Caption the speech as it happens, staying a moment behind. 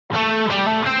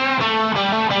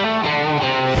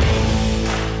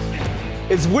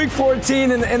It's week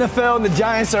 14 in the NFL, and the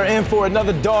Giants are in for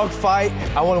another dogfight.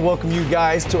 I want to welcome you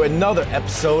guys to another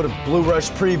episode of Blue Rush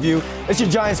Preview. It's your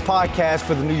Giants podcast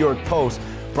for the New York Post.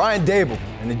 Brian Daboll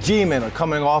and the G-Men are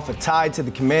coming off a tie to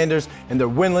the Commanders, and they're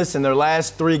winless in their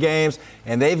last 3 games,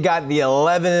 and they've got the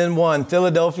 11-1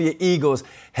 Philadelphia Eagles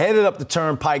headed up the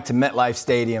Turnpike to MetLife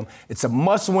Stadium. It's a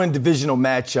must-win divisional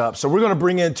matchup, so we're going to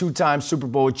bring in 2-time Super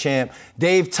Bowl champ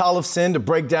Dave Tollefson to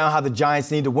break down how the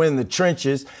Giants need to win in the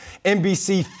trenches.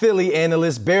 NBC Philly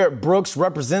analyst Barrett Brooks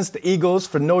represents the Eagles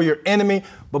for Know Your Enemy,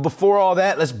 but before all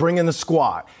that, let's bring in the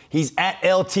squad. He's at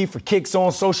LT for Kicks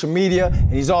on social media,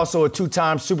 and he's also a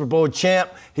 2-time Super Bowl champ.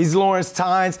 He's Lawrence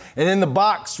Tynes, and in the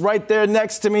box right there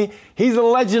next to me, he's a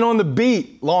legend on the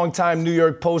beat, longtime New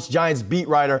York Post Giants beat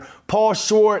writer Paul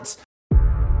Schwartz.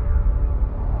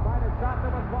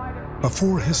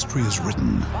 Before history is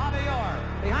written,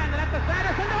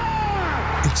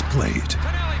 it's played.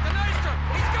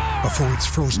 Before it's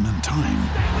frozen in time,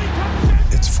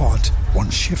 it's fought one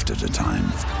shift at a time.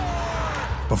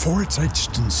 Before it's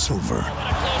etched in silver,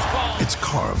 it's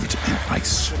carved in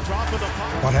ice.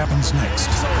 What happens next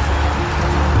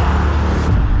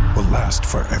will last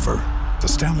forever. The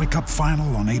Stanley Cup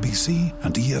Final on ABC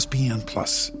and ESPN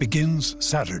Plus begins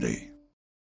Saturday.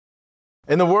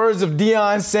 In the words of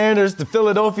Deion Sanders, the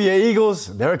Philadelphia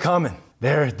Eagles, they're coming.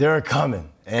 They're coming.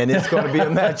 And it's going to be a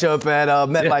matchup at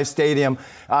MetLife Stadium.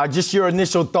 Just your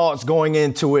initial thoughts going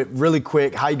into it really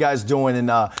quick. How you guys doing?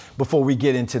 And before we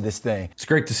get into this thing. It's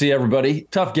great to see everybody.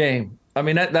 Tough game. I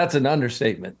mean, that's an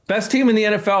understatement. Best team in the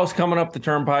NFL is coming up the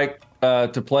Turnpike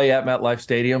to play at MetLife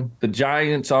Stadium. The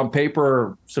Giants on paper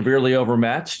are severely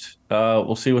overmatched.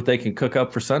 We'll see what they can cook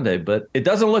up for Sunday, but it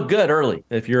doesn't look good early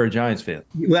if you're a Giants fan.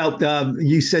 Well,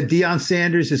 you said Deion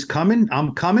Sanders is coming.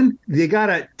 I'm coming. You got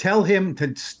to tell him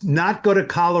to not go to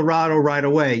Colorado right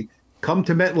away. Come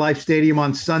to MetLife Stadium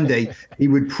on Sunday. He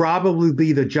would probably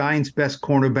be the Giants' best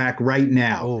cornerback right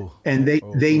now, and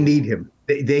they need him.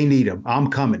 They need him. I'm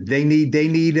coming. They need they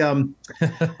need a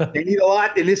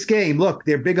lot in this game. Look,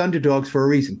 they're big underdogs for a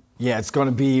reason. Yeah, it's going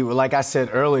to be, like I said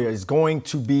earlier, it's going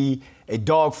to be a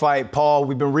dogfight. Paul,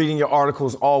 we've been reading your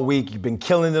articles all week. You've been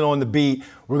killing it on the beat.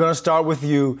 We're going to start with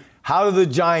you. How do the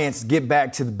Giants get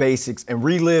back to the basics and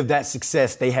relive that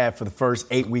success they had for the first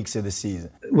 8 weeks of the season?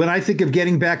 When I think of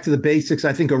getting back to the basics,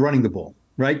 I think of running the ball,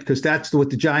 right? Because that's what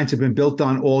the Giants have been built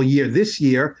on all year. This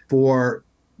year, for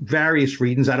various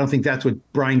reasons. I don't think that's what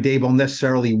Brian Daboll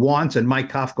necessarily wants and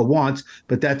Mike Kafka wants,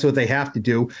 but that's what they have to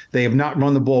do. They have not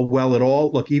run the ball well at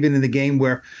all. Look, even in the game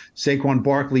where Saquon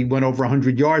Barkley went over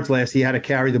 100 yards last, he had to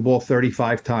carry the ball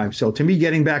 35 times. So to me,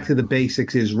 getting back to the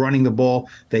basics is running the ball.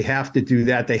 They have to do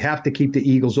that. They have to keep the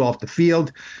Eagles off the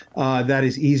field. That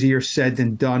is easier said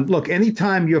than done. Look,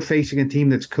 anytime you're facing a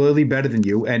team that's clearly better than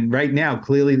you, and right now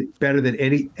clearly better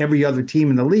than every other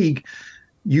team in the league,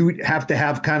 you have to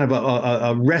have kind of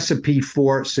a recipe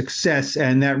for success.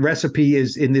 And that recipe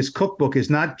is in this cookbook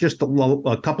is not just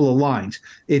a couple of lines.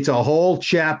 It's a whole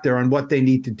chapter on what they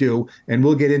need to do. And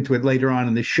we'll get into it later on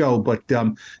in the show. But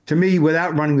to me,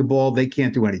 without running the ball, they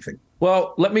can't do anything.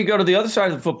 Well, let me go to the other side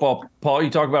of the football, Paul.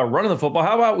 You talk about running the football.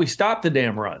 How about we stop the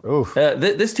damn run?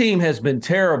 This team has been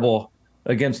terrible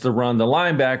against the run. The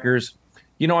linebackers.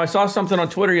 You know, I saw something on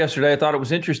Twitter yesterday. I thought it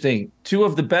was interesting. 2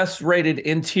 of the best rated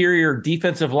interior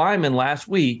defensive linemen last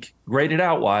week, graded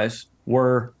out wise,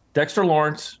 were Dexter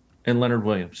Lawrence and Leonard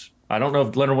Williams. I don't know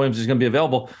if Leonard Williams is going to be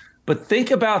available, but think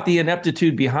about the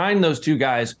ineptitude behind those 2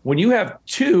 guys. When you have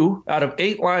 2 out of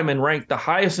 8 linemen ranked the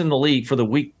highest in the league for the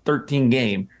week 13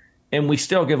 game, and we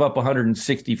still give up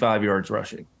 165 yards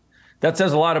rushing. That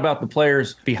says a lot about the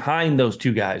players behind those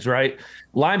 2 guys, right?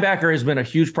 Linebacker has been a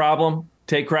huge problem.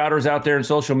 Tate Crowder's out there in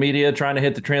social media trying to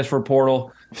hit the transfer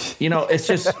portal. You know, it's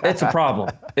a problem.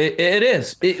 It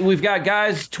is. We've got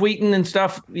guys tweeting and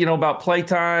stuff, you know, about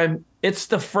playtime. It's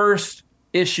the first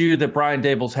issue that Brian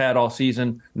Daboll's had all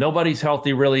season. Nobody's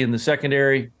healthy really in the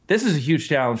secondary. This is a huge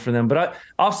challenge for them, but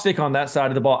I'll stick on that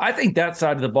side of the ball. I think that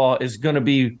side of the ball is going to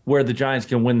be where the Giants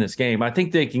can win this game. I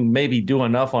think they can maybe do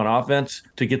enough on offense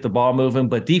to get the ball moving,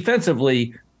 but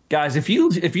defensively, guys, if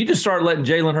you just start letting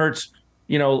Jalen Hurts,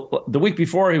 you know, the week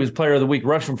before he was player of the week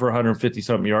rushing for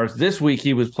 150-something yards. This week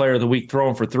he was player of the week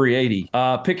throwing for 380.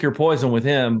 Pick your poison with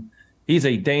him. He's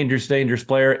a dangerous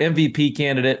player, MVP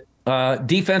candidate.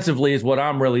 Defensively is what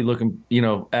I'm really looking, you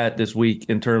know, at this week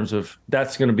in terms of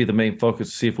that's going to be the main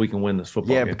focus to see if we can win this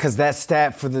football game. Yeah, because that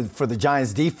stat for the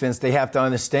Giants defense, they have to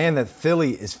understand that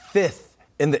Philly is 5th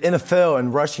in the NFL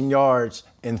in rushing yards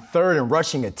and third in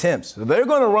rushing attempts. So they're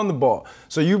going to run the ball.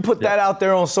 So you put that out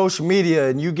there on social media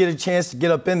and you get a chance to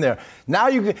get up in there. Now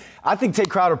I think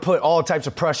Tate Crowder put all types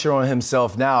of pressure on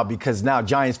himself now because now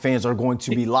Giants fans are going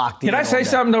to be locked in. Can I say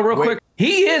something, though, real quick?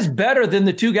 He is better than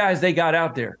the two guys they got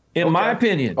out there, in my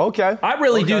opinion. Okay. I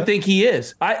really do think he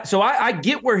is. I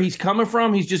get where he's coming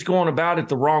from. He's just going about it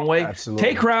the wrong way. Absolutely.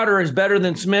 Tate Crowder is better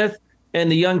than Smith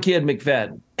and the young kid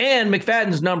McFadden. And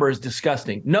McFadden's number is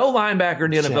disgusting. No linebacker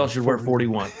in the NFL should wear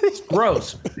 41. It's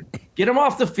gross. Get him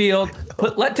off the field.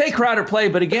 Let Tate Crowder play.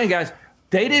 But again, guys,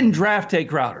 they didn't draft Tate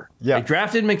Crowder. Yeah. They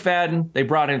drafted McFadden. They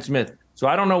brought in Smith. So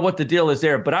I don't know what the deal is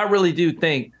there. But I really do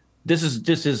think this is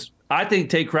just as I think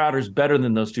Tate Crowder is better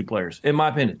than those two players, in my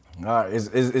opinion. All right.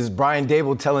 Is Brian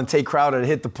Dable telling Tate Crowder to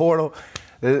hit the portal?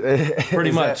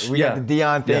 Pretty much. We got the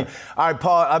Deion thing. Yeah. All right,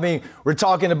 Paul, I mean, we're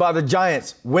talking about the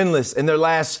Giants winless in their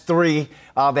last three.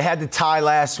 They had the tie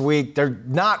last week. They're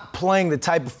not playing the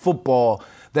type of football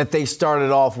that they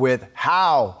started off with.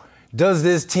 How does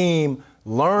this team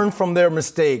learn from their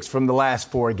mistakes from the last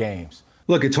 4 games?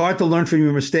 Look, it's hard to learn from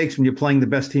your mistakes when you're playing the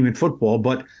best team in football,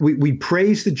 but we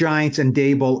praised the Giants and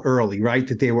Daboll early, right?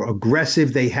 That they were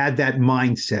aggressive. They had that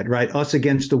mindset, right? Us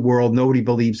against the world. Nobody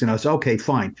believes in us. Okay,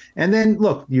 fine. And then,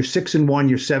 look, you're 6-1,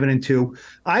 you're 7-2.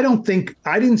 I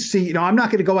didn't see, I'm not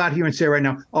going to go out here and say right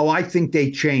now, I think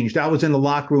they changed. I was in the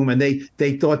locker room and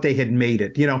they thought they had made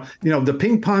it. The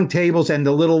ping pong tables and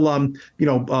the little,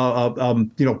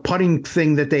 putting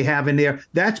thing that they have in there,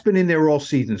 that's been in there all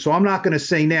season. So I'm not going to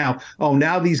say now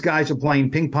these guys are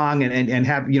playing ping pong and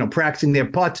have, practicing their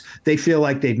putts. They feel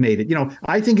like they've made it.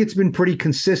 I think it's been pretty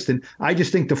consistent. I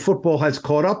just think the football has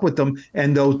caught up with them,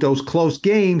 and those close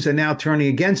games are now turning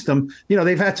against them.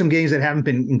 They've had some games that haven't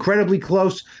been incredibly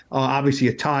close. Obviously,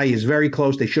 a tie is very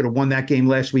close. They should have won that game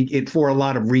last week for a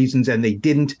lot of reasons, and they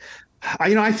didn't.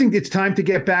 I think it's time to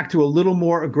get back to a little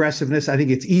more aggressiveness. I think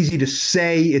it's easy to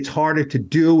say, it's harder to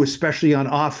do, especially on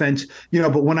offense.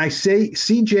 But when I see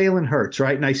Jalen Hurts,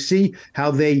 right, and I see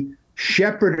how they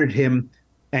shepherded him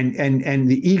and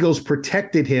the Eagles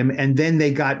protected him, and then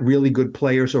they got really good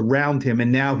players around him,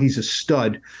 and now he's a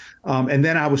stud. And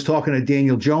then I was talking to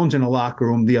Daniel Jones in the locker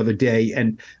room the other day,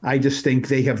 and I just think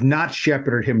they have not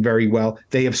shepherded him very well.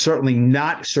 They have certainly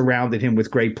not surrounded him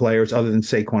with great players other than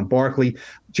Saquon Barkley.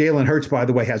 Jalen Hurts, by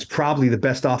the way, has probably the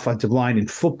best offensive line in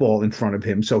football in front of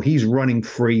him. So he's running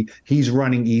free. He's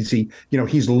running easy.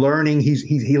 He's learning.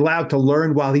 He's allowed to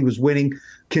learn while he was winning.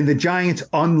 Can the Giants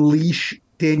unleash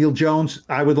Daniel Jones?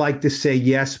 I would like to say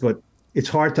yes, but it's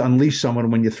hard to unleash someone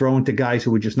when you throw into guys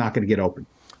who are just not going to get open.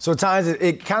 So at times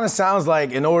it kind of sounds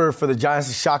like in order for the Giants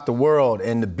to shock the world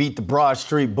and to beat the Broad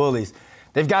Street bullies,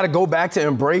 they've got to go back to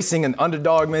embracing an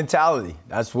underdog mentality.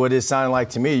 That's what it sounded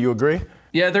like to me. You agree?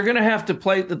 Yeah, they're going to have to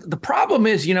play. The problem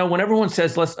is, when everyone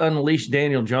says let's unleash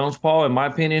Daniel Jones, Paul, in my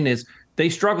opinion, is they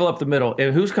struggle up the middle.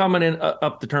 And who's coming in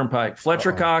up the turnpike?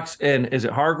 Fletcher Cox and is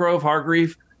it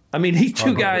Hargrave? I mean, these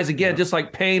two guys, again, just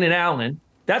like Payne and Allen.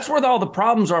 That's where all the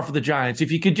problems are for the Giants.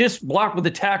 If you could just block with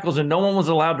the tackles and no one was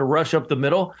allowed to rush up the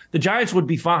middle, the Giants would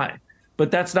be fine. But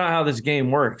that's not how this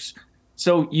game works.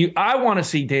 So I want to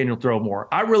see Daniel throw more.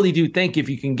 I really do think if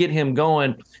you can get him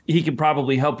going, he can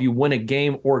probably help you win a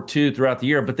game or two throughout the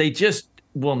year. But they just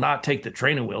will not take the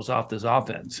training wheels off this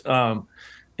offense.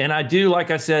 And I do,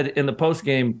 like I said in the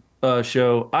postgame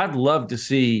show, I'd love to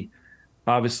see,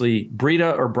 obviously,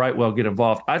 Breida or Brightwell get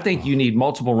involved. I think you need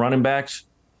multiple running backs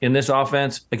in this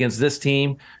offense against this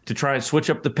team to try and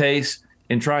switch up the pace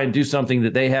and try and do something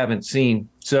that they haven't seen.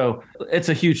 So it's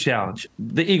a huge challenge.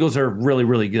 The Eagles are really,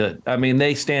 really good. I mean,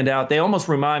 they stand out. They almost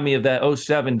remind me of that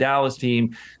 2007 Dallas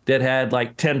team that had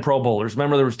like 10 Pro Bowlers.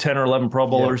 Remember there was 10 or 11 Pro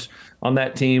Bowlers on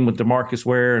that team with DeMarcus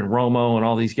Ware and Romo and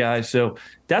all these guys. So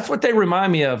that's what they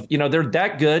remind me of. They're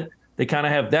that good. They kind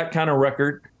of have that kind of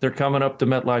record. They're coming up to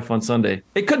MetLife on Sunday.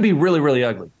 It could be really, really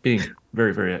ugly, being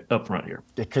very, very upfront here.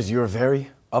 Because you're a very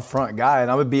upfront guy,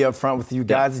 and I'm going to be upfront with you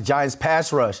guys. The Giants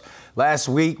pass rush last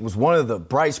week was one of the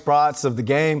bright spots of the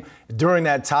game during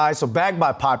that tie. So backed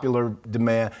by popular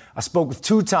demand, I spoke with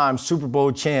 2-time Super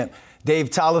Bowl champ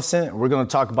Dave Tollefson, and we're going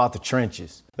to talk about the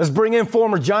trenches. Let's bring in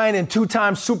former Giant and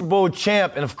 2-time Super Bowl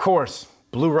champ, and of course,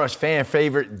 Blue Rush fan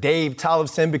favorite Dave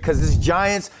Tollefson, because this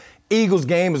Giants-Eagles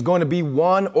game is going to be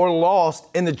won or lost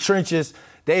in the trenches.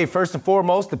 Dave, first and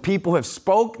foremost, the people have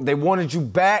spoke. They wanted you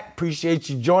back. Appreciate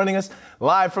you joining us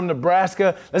live from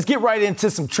Nebraska. Let's get right into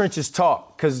some trenches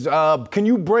talk. Because can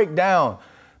you break down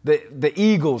the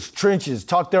Eagles' trenches,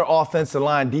 talk their offensive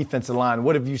line, defensive line?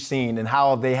 What have you seen and how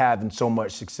are they having so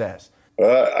much success?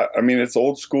 It's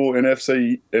old school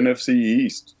NFC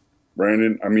East,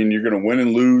 Brandon. I mean, you're going to win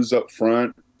and lose up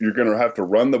front. You're going to have to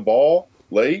run the ball.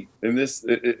 late in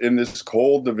this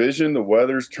cold division. The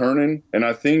weather's turning, and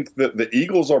I think that the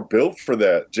Eagles are built for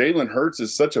that. Jalen Hurts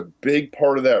is such a big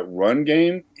part of that run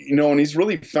game, and he's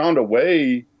really found a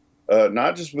way,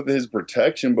 not just with his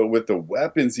protection, but with the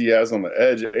weapons he has on the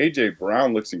edge. A.J.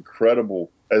 Brown looks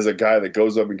incredible as a guy that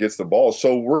goes up and gets the ball.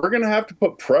 So we're going to have to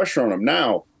put pressure on him.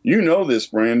 Now, you know this,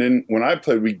 Brandon. When I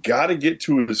played, we got to get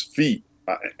to his feet.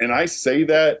 And I say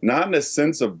that not in a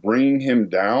sense of bringing him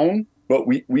down, but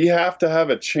we have to have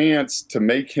a chance to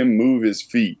make him move his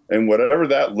feet. And whatever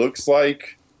that looks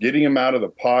like, getting him out of the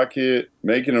pocket,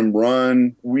 making him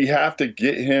run, we have to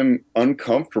get him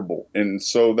uncomfortable. And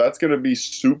so that's going to be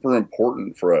super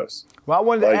important for us. Well, I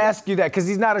wanted to ask you that because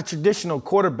he's not a traditional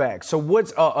quarterback. So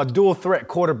what's a dual threat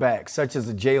quarterback such as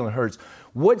a Jalen Hurts?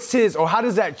 What's his, or how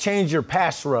does that change your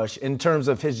pass rush in terms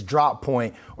of his drop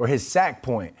point or his sack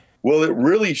point? Well, it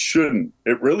really shouldn't.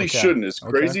 It really shouldn't. As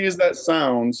crazy as that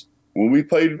sounds, when we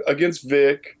played against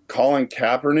Vic, Colin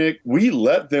Kaepernick, we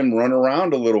let them run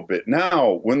around a little bit.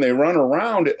 Now, when they run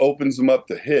around, it opens them up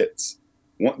to hits.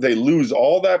 They lose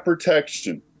all that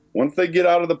protection. Once they get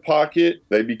out of the pocket,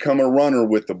 they become a runner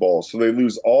with the ball. So they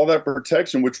lose all that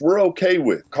protection, which we're okay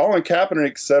with. Colin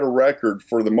Kaepernick set a record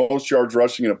for the most yards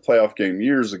rushing in a playoff game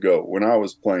years ago when I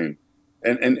was playing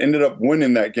and ended up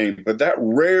winning that game. But that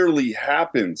rarely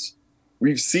happens.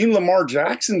 We've seen Lamar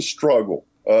Jackson struggle.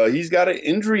 He's got an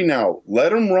injury now.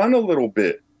 Let him run a little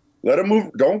bit. Let him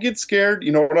move. Don't get scared.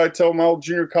 You know what I tell my old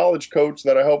junior college coach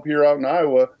that I help here out in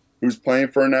Iowa, who's playing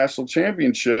for a national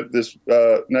championship this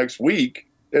next week?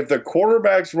 If the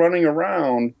quarterback's running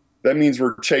around, that means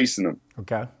we're chasing them.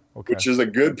 Okay. Which is a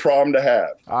good problem to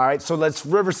have. All right, so let's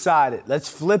Riverside it. Let's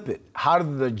flip it. How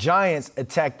do the Giants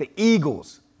attack the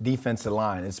Eagles' defensive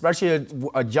line, especially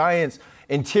a Giants'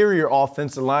 interior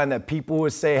offensive line that people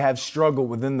would say have struggled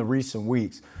within the recent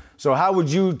weeks? So how would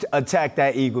you attack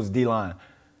that Eagles D-line?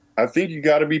 I think you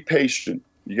got to be patient.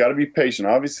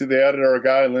 Obviously, they added our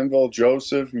guy, Linval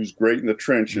Joseph, who's great in the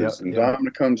trenches, and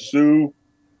Ndamukong Suh,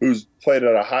 who's played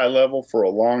at a high level for a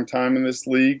long time in this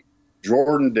league.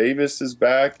 Jordan Davis is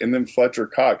back, and then Fletcher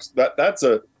Cox. That's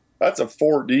a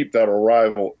four deep that'll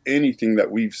rival anything that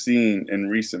we've seen in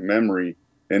recent memory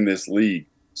in this league.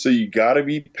 So you got to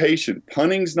be patient.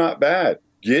 Punting's not bad.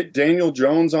 Get Daniel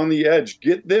Jones on the edge.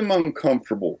 Get them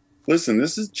uncomfortable. Listen,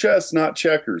 this is chess, not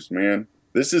checkers, man.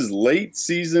 This is late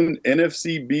season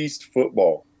NFC beast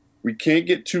football. We can't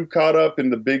get too caught up in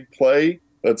the big play.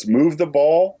 Let's move the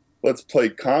ball. Let's play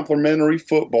complementary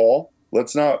football.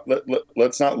 Let's not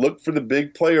look for the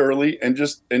big play early and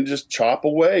just chop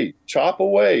away.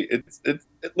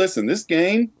 Listen, this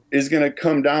game is going to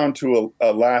come down to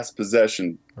a last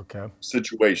possession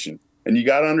situation, and you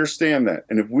got to understand that.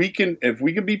 And if we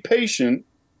can be patient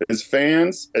as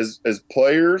fans, as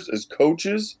players, as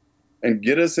coaches, and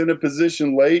get us in a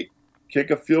position late,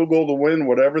 kick a field goal to win,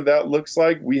 whatever that looks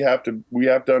like, we have to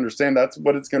understand that's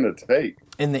what it's going to take.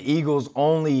 In the Eagles'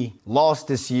 only loss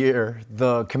this year,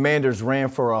 the Commanders ran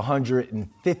for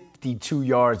 152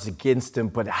 yards against them.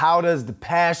 But how does the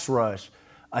pass rush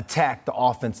attack the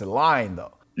offensive line,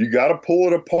 though? You got to pull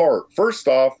it apart. First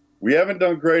off, we haven't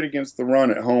done great against the run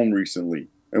at home recently,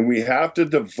 and we have to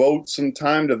devote some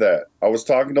time to that. I was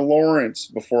talking to Lawrence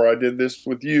before I did this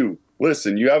with you.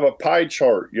 Listen, you have a pie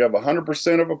chart. You have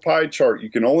 100% of a pie chart. You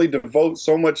can only devote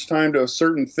so much time to a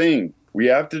certain thing. We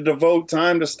have to devote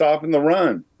time to stopping the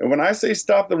run. And when I say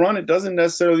stop the run, it doesn't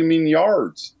necessarily mean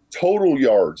yards, total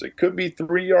yards. It could be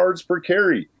 3 yards per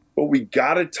carry. But we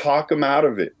got to talk them out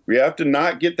of it. We have to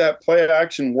not get that play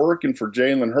action working for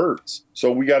Jalen Hurts.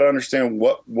 So we got to understand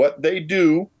what they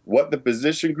do, what the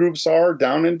position groups are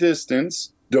down in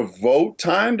distance, devote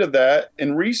time to that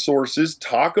and resources,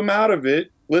 talk them out of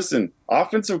it. Listen,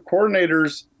 offensive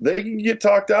coordinators, they can get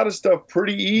talked out of stuff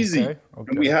pretty easy.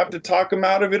 And we have to talk them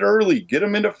out of it early, get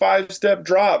them into 5-step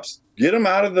drops, get them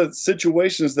out of the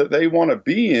situations that they want to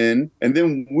be in, and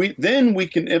then we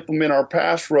can implement our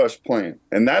pass rush plan.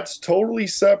 And that's totally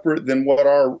separate than what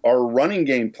our running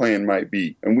game plan might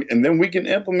be. And then we can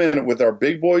implement it with our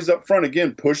big boys up front,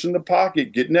 again, pushing the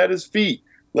pocket, getting at his feet.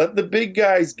 Let the big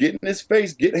guys get in his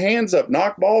face, get hands up,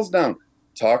 knock balls down.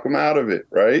 Talk them out of it,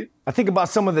 right? I think about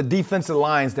some of the defensive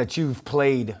lines that you've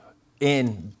played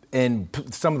in and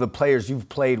some of the players you've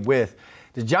played with.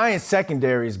 The Giants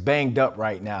secondary is banged up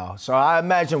right now. So I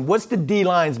imagine, what's the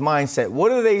D-line's mindset?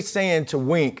 What are they saying to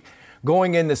Wink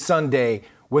going into Sunday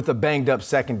with a banged up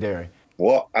secondary?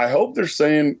 Well, I hope they're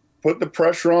saying put the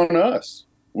pressure on us.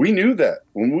 We knew that.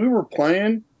 When we were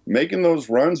playing, making those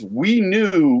runs, we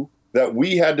knew that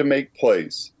we had to make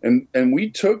plays. And we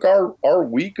took our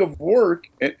week of work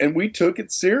and we took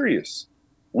it serious.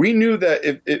 We knew that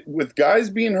if with guys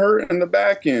being hurt in the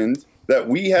back end, that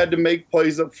we had to make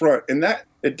plays up front, and that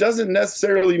it doesn't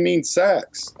necessarily mean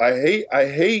sacks. I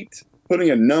hate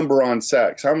putting a number on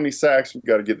sacks. How many sacks we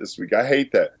got to get this week? I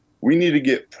hate that. We need to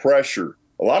get pressure.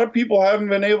 A lot of people haven't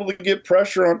been able to get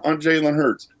pressure on Jalen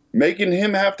Hurts, making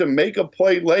him have to make a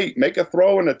play late, make a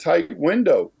throw in a tight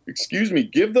window.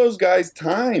 Give those guys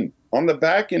time on the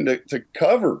back end to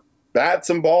cover, bat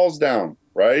some balls down,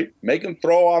 right? Make him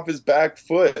throw off his back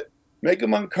foot, make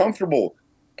him uncomfortable.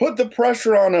 Put the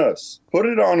pressure on us. Put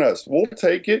it on us. We'll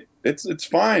take it. It's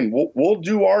fine. We'll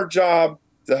do our job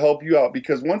to help you out,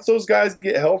 because once those guys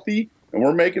get healthy and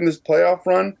we're making this playoff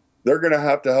run, they're going to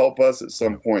have to help us at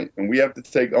some point, and we have to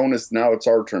take onus. Now it's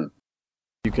our turn.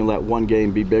 You can let one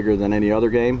game be bigger than any other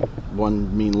game,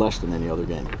 one mean less than any other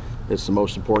game. It's the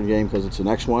most important game because it's the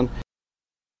next one.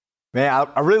 Man,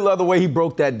 I really love the way he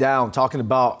broke that down, talking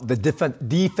about the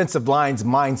defensive line's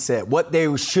mindset, what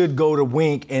they should go to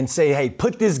Wink and say, hey,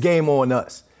 put this game on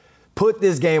us. Put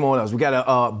this game on us. We got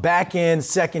a back end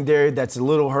secondary that's a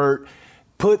little hurt.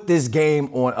 Put this game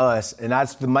on us. And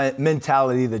that's the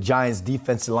mentality the Giants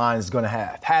defensive line is going to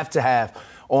have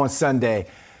on Sunday.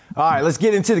 All right, let's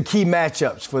get into the key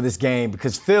matchups for this game,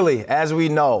 because Philly, as we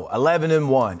know,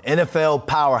 11-1, NFL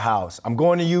powerhouse. I'm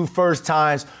going to you first,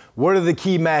 Times. What are the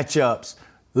key matchups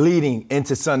leading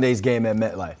into Sunday's game at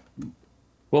MetLife?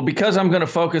 Well, because I'm going to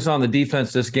focus on the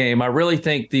defense this game, I really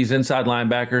think these inside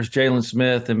linebackers, Jalen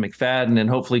Smith and McFadden, and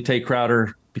hopefully Tate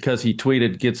Crowder, because he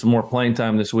tweeted, get some more playing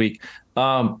time this week.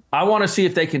 I want to see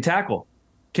if they can tackle.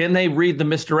 Can they read the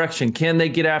misdirection? Can they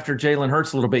get after Jalen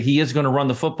Hurts a little bit? He is going to run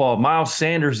the football. Miles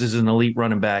Sanders is an elite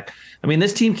running back. I mean,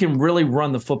 this team can really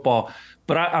run the football.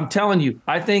 But I'm telling you,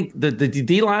 I think the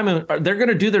D linemen, they're going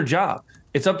to do their job.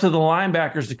 It's up to the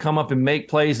linebackers to come up and make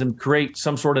plays and create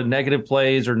some sort of negative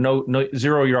plays or no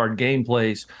 0-yard game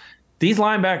plays. These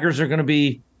linebackers are going to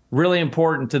be really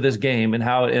important to this game and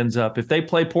how it ends up. If they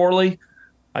play poorly,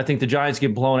 I think the Giants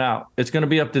get blown out. It's going to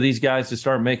be up to these guys to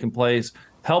start making plays,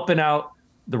 helping out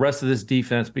the rest of this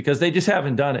defense, because they just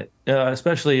haven't done it,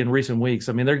 especially in recent weeks.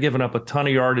 I mean, they're giving up a ton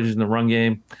of yardage in the run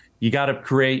game. You got to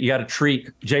treat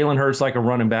Jalen Hurts like a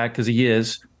running back, because he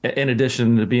is, in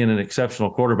addition to being an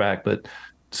exceptional quarterback. But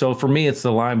so for me, it's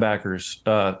the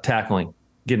linebackers tackling,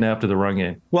 getting after the run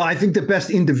game. Well, I think the best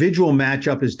individual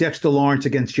matchup is Dexter Lawrence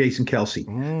against Jason Kelce.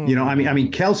 You know, I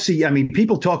mean, Kelce,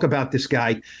 people talk about this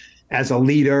guy as a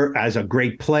leader, as a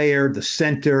great player, the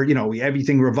center,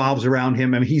 everything revolves around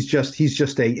him. I mean, he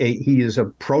is a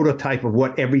prototype of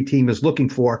what every team is looking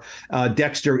for.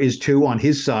 Dexter is too on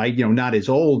his side, not as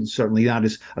old, certainly not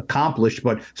as accomplished,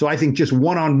 but so I think just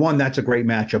one-on-one, that's a great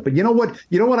matchup. But you know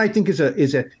what I think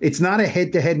it's not a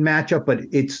head-to-head matchup, but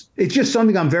it's just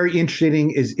something I'm very interested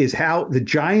in is how the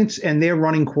Giants and their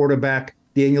running quarterback,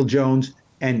 Daniel Jones,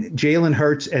 and Jalen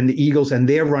Hurts and the Eagles and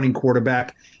their running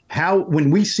quarterback, how,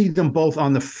 when we see them both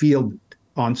on the field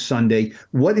on Sunday,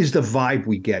 what is the vibe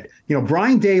we get?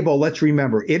 Brian Daboll, let's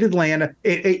remember,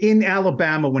 in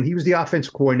Alabama, when he was the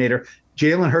offensive coordinator,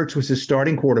 Jalen Hurts was his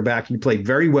starting quarterback. He played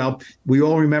very well. We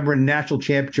all remember in the national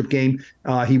championship game,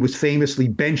 he was famously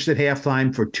benched at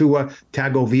halftime for Tua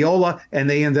Tagovailoa, and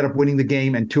they ended up winning the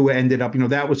game, and Tua ended up,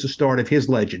 that was the start of his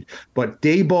legend. But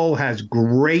Daboll has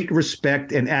great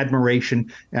respect and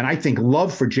admiration, and I think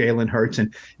love for Jalen Hurts.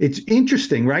 And it's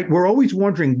interesting, right? We're always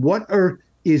wondering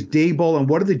is Daboll and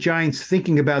what are the Giants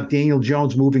thinking about Daniel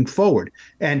Jones moving forward?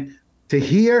 And to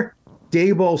hear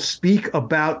Daboll speak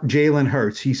about Jalen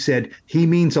Hurts, he said, he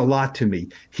means a lot to me.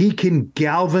 He can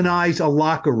galvanize a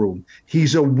locker room.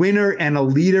 He's a winner and a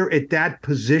leader at that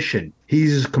position.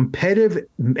 He's as competitive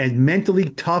and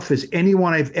mentally tough as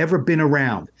anyone I've ever been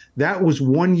around. That was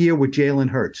 1 year with Jalen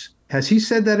Hurts. Has he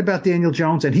said that about Daniel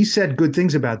Jones? And he said good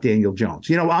things about Daniel Jones.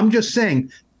 I'm just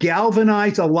saying,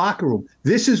 galvanize a locker room.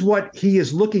 This is what he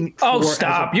is looking for. Oh,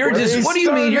 stop. What do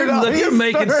you mean? You're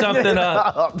making something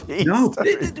up. No.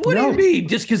 What do you mean?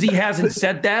 Just because he hasn't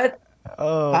said that?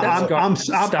 I'm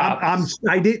saying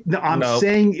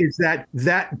is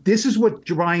that this is what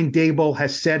Brian Daboll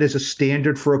has set as a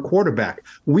standard for a quarterback.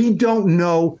 We don't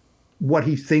know what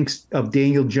he thinks of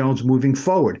Daniel Jones moving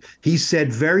forward. He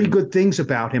said very good things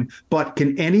about him, but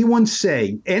can anyone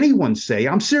say,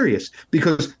 I'm serious,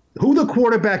 because who the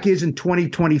quarterback is in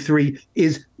 2023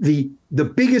 is the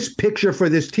biggest picture for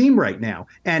this team right now.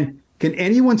 And can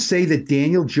anyone say that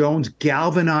Daniel Jones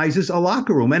galvanizes a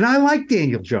locker room? And I like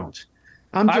Daniel Jones.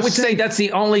 I would say that's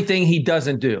the only thing he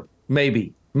doesn't do.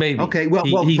 Maybe. Maybe. Okay, well,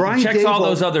 he Brian checks all Daboll,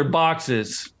 those other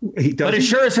boxes. He does. But it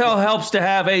sure as hell helps to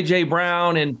have A.J.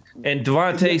 Brown and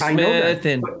Devontae Smith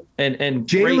and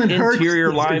Jalen great Hurts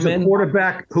interior is linemen. a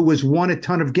quarterback who has won a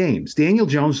ton of games. Daniel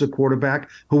Jones is a quarterback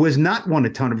who has not won a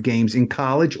ton of games in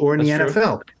college or in the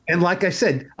NFL. And like I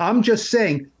said, I'm just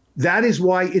saying that is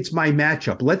why it's my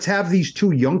matchup. Let's have these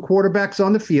two young quarterbacks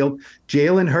on the field.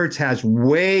 Jalen Hurts has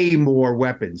way more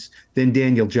weapons than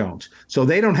Daniel Jones. So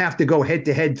they don't have to go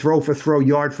head-to-head, throw for throw,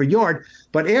 yard for yard.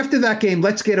 But after that game,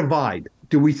 let's get a vibe.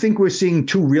 Do we think we're seeing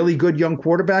two really good young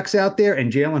quarterbacks out there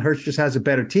and Jalen Hurts just has a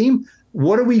better team?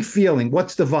 What are we feeling?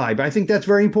 What's the vibe? I think that's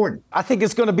very important. I think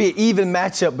it's going to be an even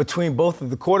matchup between both of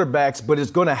the quarterbacks, but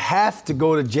it's going to have to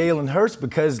go to Jalen Hurts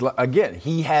because, again,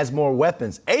 he has more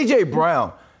weapons. A.J.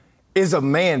 Brown is a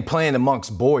man playing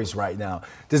amongst boys right now.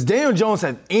 Does Daniel Jones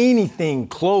have anything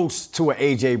close to an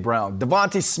A.J. Brown?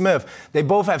 Devontae Smith, they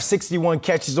both have 61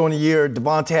 catches on the year.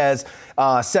 Devontae has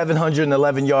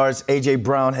 711 yards. A.J.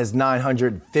 Brown has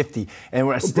 950. And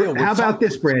we're still. How about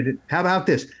this, Brandon? How about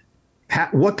this?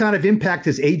 What kind of impact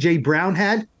has A.J. Brown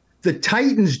had? The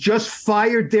Titans just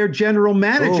fired their general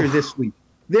manager this week.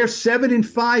 They're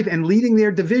 7-5 and leading their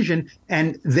division,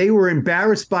 and they were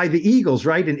embarrassed by the Eagles,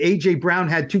 right? And A.J. Brown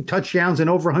had 2 touchdowns and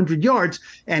over 100 yards.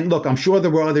 And look, I'm sure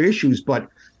there were other issues, but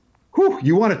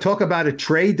you want to talk about a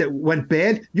trade that went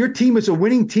bad? Your team is a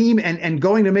winning team and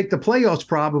going to make the playoffs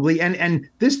probably. And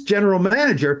this general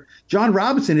manager, John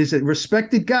Robinson, is a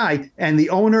respected guy, and the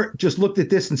owner just looked at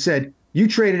this and said, you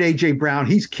traded A.J. Brown.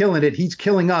 He's killing it. He's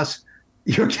killing us.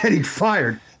 You're getting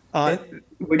fired.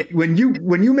 When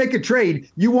you make a trade,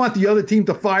 you want the other team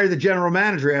to fire the general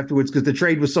manager afterwards because the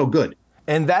trade was so good.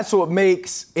 And that's what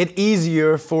makes it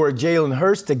easier for Jalen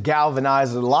Hurts to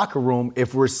galvanize the locker room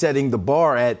if we're setting the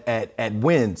bar at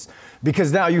wins.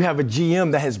 Because now you have a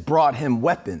GM that has brought him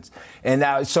weapons. And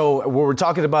now, so we're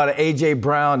talking about an A.J.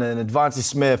 Brown and a Devontae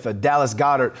Smith, a Dallas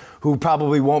Goedert, who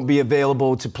probably won't be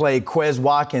available to play, Quez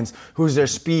Watkins, who's their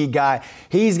speed guy.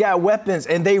 He's got weapons,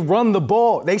 and they run the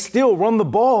ball. They still run the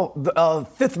ball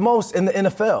fifth most in the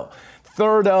NFL.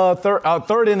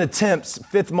 Third in attempts,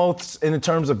 fifth most in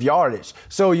terms of yardage.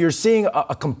 So you're seeing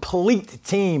a complete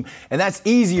team, and that's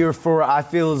easier for, I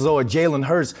feel as though, a Jalen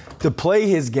Hurts to play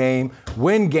his game,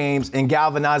 win games, and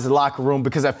galvanize the locker room.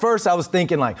 Because at first I was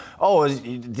thinking like,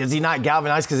 does he not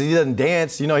galvanize because he doesn't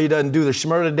dance? You know, he doesn't do the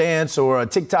Schmurda dance or a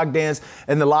TikTok dance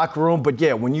in the locker room. But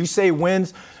yeah, when you say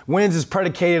wins is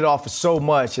predicated off of so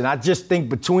much. And I just think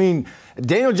between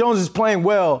Daniel Jones is playing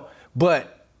well,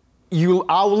 but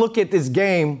I'll look at this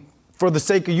game for the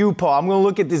sake of you, Paul. I'm going to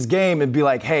look at this game and be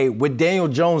like, hey, would Daniel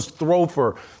Jones throw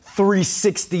for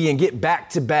 360 and get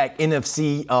back-to-back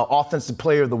NFC Offensive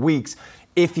Player of the Weeks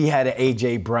if he had an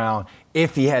A.J. Brown,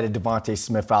 if he had a Devontae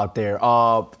Smith out there?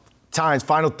 Tynes,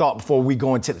 final thought before we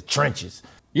go into the trenches.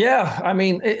 Yeah, I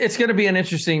mean, it's going to be an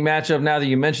interesting matchup now that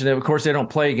you mentioned it. Of course, they don't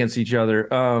play against each other.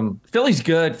 Philly's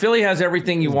good. Philly has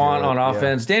everything you want on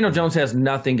offense. Yeah. Daniel Jones has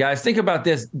nothing, guys. Think about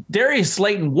this. Darius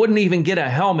Slayton wouldn't even get a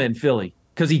helmet in Philly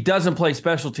because he doesn't play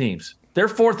special teams. Their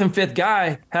 4th and 5th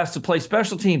guy has to play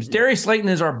special teams. Darius Slayton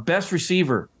is our best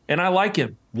receiver, and I like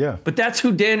him. Yeah. But that's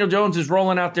who Daniel Jones is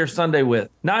rolling out there Sunday with.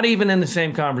 Not even in the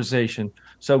same conversation.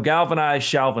 So galvanize,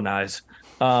 shalvanize.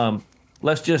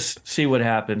 Let's just see what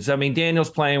happens. I mean, Daniel's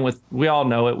playing with, we all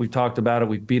know it. We've talked about it.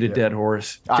 We've beat a dead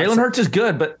horse. Jalen Hurts is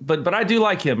good, but I do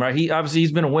like him, right?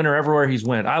 He's been a winner everywhere he's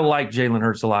went. I like Jalen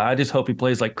Hurts a lot. I just hope he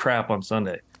plays like crap on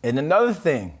Sunday. And another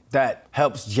thing that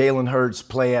helps Jalen Hurts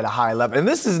play at a high level, and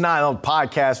this is not a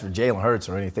podcast for Jalen Hurts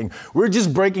or anything. We're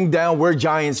just breaking down where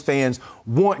Giants fans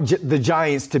want the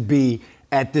Giants to be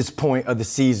at this point of the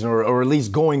season, or at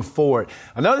least going forward.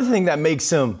 Another thing that makes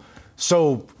him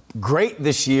so great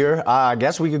this year, I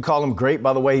guess we could call him great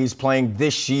by the way he's playing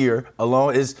this year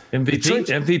alone, is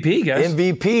MVP, guys.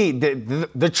 MVP,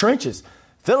 the trenches.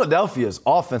 Philadelphia's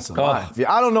offensive line.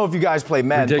 I don't know if you guys play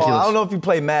Madden. Paul, I don't know if you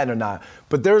play Madden or not,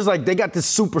 but there's they got this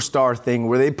superstar thing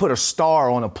where they put a star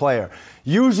on a player.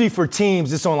 Usually for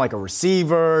teams, it's on like a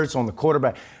receiver, it's on the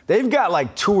quarterback. They've got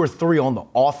like 2 or 3 on the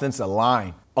offensive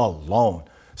line alone.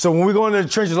 So when we go into the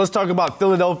trenches, let's talk about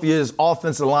Philadelphia's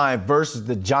offensive line versus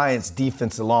the Giants'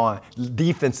 defensive line.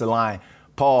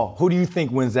 Paul, who do you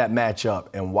think wins that matchup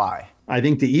and why? I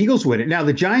think the Eagles win it. Now,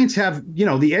 the Giants have,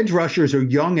 the edge rushers are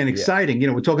young and exciting.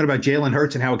 Yeah. We're talking about Jalen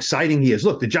Hurts and how exciting he is.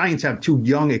 Look, the Giants have 2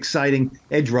 young, exciting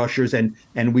edge rushers, and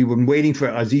we were waiting for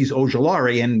Azeez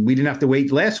Ojulari, and we didn't have to wait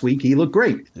last week. He looked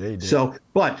great. Yeah, he did. So,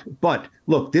 but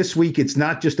look, this week it's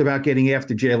not just about getting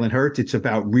after Jalen Hurts. It's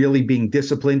about really being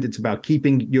disciplined. It's about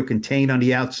keeping your contain on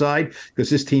the outside because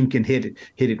this team can hit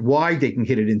it wide. They can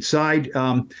hit it inside.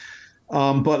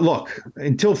 But look,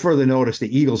 until further notice,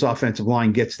 the Eagles' offensive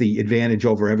line gets the advantage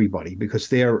over everybody because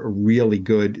they're really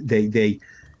good.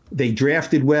 They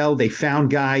drafted well. They found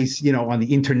guys, on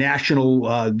the international,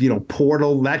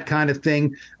 portal, that kind of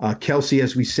thing. Kelce,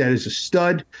 as we said, is a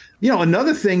stud.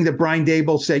 Another thing that Brian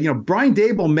Daboll said, Brian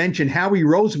Daboll mentioned Howie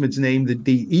Roseman's name,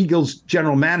 the Eagles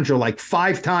general manager, like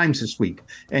 5 times this week.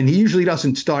 And he usually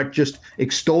doesn't start just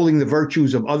extolling the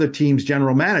virtues of other teams'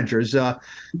 general managers. Daboll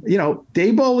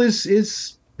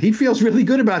he feels really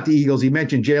good about the Eagles. He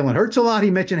mentioned Jalen Hurts a lot.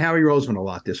 He mentioned Howie Roseman a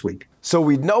lot this week. So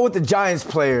we know what the Giants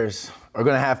players are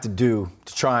going to have to do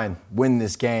to try and win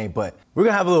this game, but we're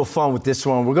going to have a little fun with this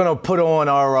one. We're going to put on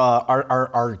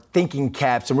our thinking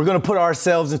caps, and we're going to put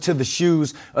ourselves into the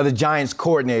shoes of the Giants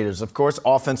coordinators. Of course,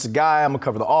 offensive guy, I'm going to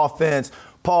cover the offense.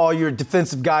 Paul, you're a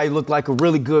defensive guy. You look like a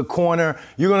really good corner.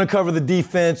 You're going to cover the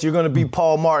defense. You're going to be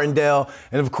Paul Martindale.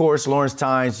 And, of course, Lawrence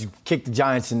Tynes. You kicked the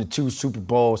Giants into 2 Super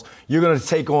Bowls. You're going to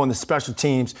take on the special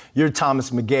teams. You're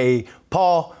Thomas McGahee.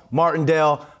 Paul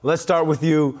Martindale, let's start with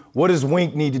you. What does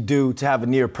Wink need to do to have a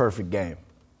near-perfect game?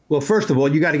 Well, first of all,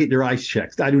 you got to get your eyes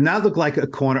checked. I do not look like a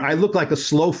corner. I look like a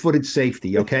slow-footed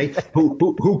safety, okay,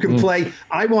 who can play.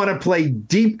 I want to play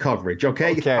deep coverage,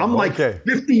 okay? I'm like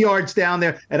 50 yards down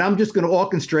there, and I'm just going to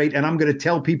orchestrate, and I'm going to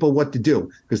tell people what to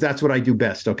do because that's what I do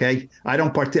best, okay?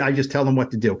 I just tell them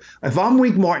what to do. If I'm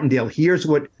Wink Martindale, here's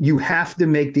what you have to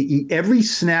make every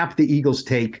snap the Eagles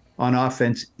take on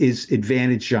offense is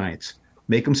advantage Giants.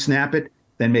 Make them snap it.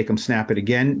 Then make them snap it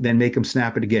again, then make them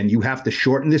snap it again. You have to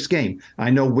shorten this game.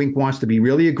 I know Wink wants to be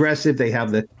really aggressive. They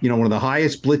have one of the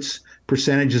highest blitz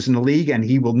percentages in the league, and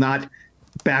he will not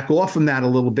back off from that a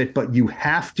little bit, but you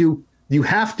have to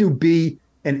be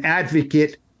an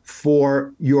advocate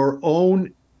for your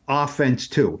own offense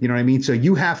too. You know what I mean? So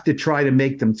you have to try to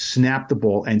make them snap the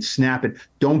ball and snap it.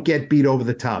 Don't get beat over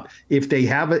the top. If they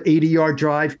have an 80-yard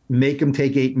drive, make them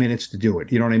take 8 minutes to do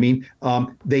it. You know what I mean?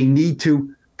 They need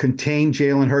to contain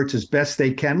Jalen Hurts as best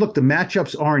they can. Look, the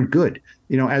matchups aren't good.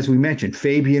 As we mentioned,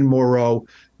 Fabian Moreau,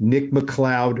 Nick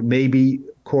McLeod, maybe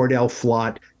Cordell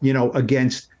Flott,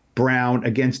 against Brown,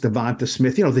 against Devonta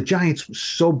Smith. The Giants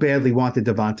so badly wanted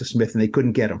Devonta Smith and they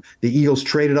couldn't get him. The Eagles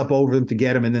traded up over them to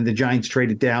get him, and then the Giants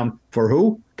traded down for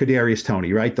who? Kadarius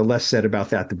Toney, right? The less said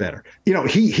about that, the better.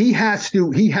 He has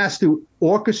to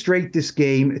orchestrate this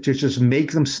game to just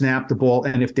make them snap the ball.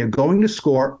 And if they're going to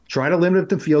score, try to limit it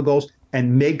to field goals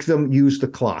and make them use the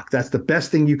clock. That's the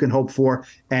best thing you can hope for.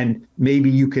 And maybe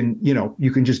you can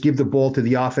just give the ball to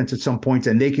the offense at some points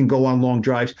and they can go on long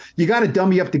drives. You got to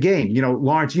dummy up the game.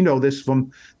 Lawrence, you know this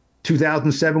from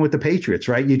 2007 with the Patriots,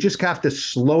 right? You just have to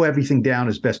slow everything down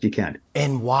as best you can.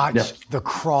 And watch the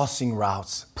crossing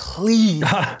routes. Please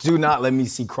do not let me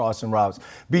see crossing routes.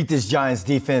 Beat this Giants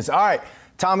defense. All right,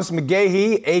 Thomas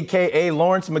McGahee, a.k.a.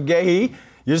 Lawrence McGahee,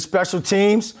 your special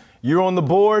teams. You're on the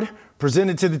board.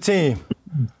 Present it to the team.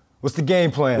 What's the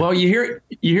game plan? Well, you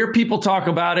hear people talk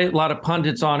about it. A lot of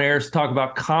pundits on air talk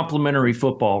about complementary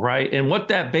football, right? And what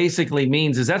that basically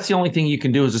means is that's the only thing you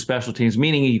can do as a special teams,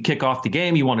 meaning you kick off the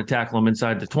game, you want to tackle them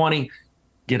inside the 20,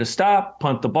 get a stop,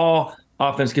 punt the ball,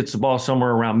 offense gets the ball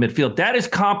somewhere around midfield. That is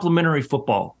complementary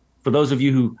football for those of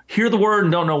you who hear the word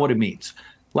and don't know what it means.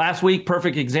 Last week,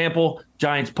 perfect example,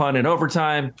 Giants punt in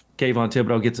overtime. Kayvon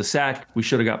Thibodeau gets a sack. We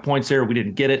should have got points there. We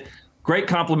didn't get it. Great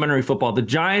complementary football. The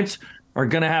Giants are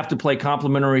going to have to play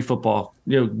complementary football.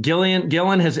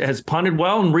 Gillen has punted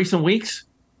well in recent weeks,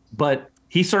 but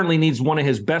he certainly needs one of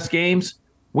his best games.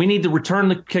 We need to return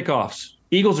the kickoffs.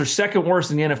 Eagles are second worst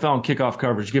in the NFL in kickoff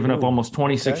coverage, giving up almost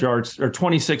 26 yards or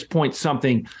 26 point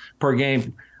something per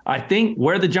game. I think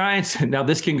where the Giants, now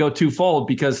this can go twofold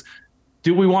because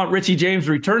do we want Richie James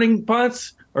returning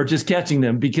punts or just catching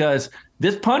them? Because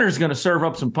this punter is going to serve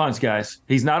up some punts, guys.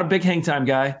 He's not a big hang time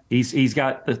guy. He's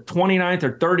got the 29th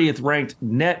or 30th ranked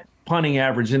net punting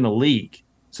average in the league.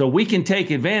 So we can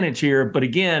take advantage here. But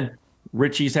again,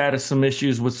 Richie's had some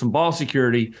issues with some ball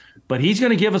security, but he's going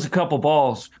to give us a couple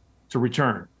balls to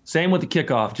return. Same with the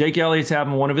kickoff. Jake Elliott's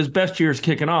having one of his best years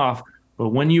kicking off. But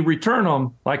when you return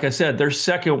them, like I said, they're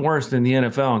second worst in the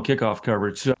NFL in kickoff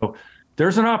coverage. So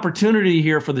there's an opportunity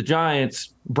here for the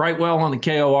Giants, Brightwell on the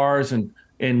KORs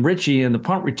and Richie in the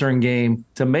punt return game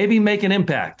to maybe make an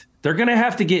impact. They're going to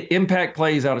have to get impact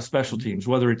plays out of special teams,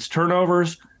 whether it's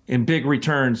turnovers and big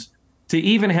returns, to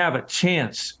even have a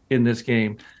chance in this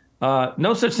game.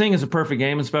 No such thing as a perfect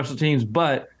game in special teams,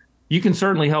 but you can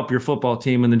certainly help your football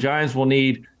team, and the Giants will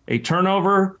need a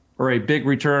turnover or a big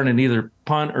return in either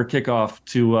punt or kickoff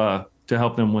to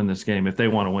help them win this game if they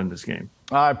want to win this game.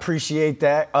 I appreciate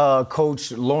that,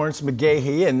 Coach Lawrence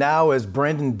McGahee, and now as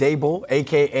Brendan Daboll,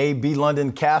 a.k.a. B.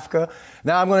 London Kafka.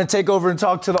 Now I'm going to take over and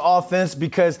talk to the offense,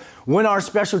 because when our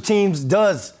special teams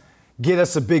does get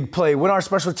us a big play, when our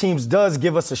special teams does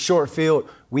give us a short field,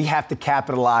 we have to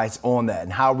capitalize on that.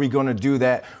 And how are we going to do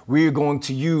that? We're going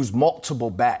to use multiple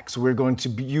backs. We're going to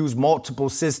use multiple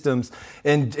systems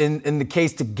in the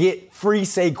case to get free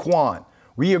Saquon.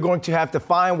 We are going to have to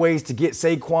find ways to get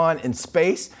Saquon in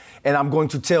space. And I'm going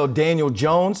to tell Daniel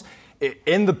Jones,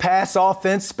 in the pass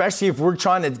offense, especially if we're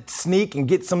trying to sneak and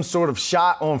get some sort of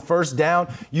shot on first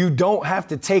down, you don't have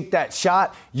to take that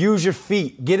shot. Use your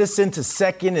feet. Get us into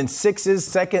 2nd and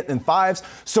 6s, 2nd and 5s,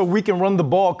 so we can run the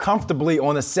ball comfortably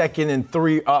on a 2nd and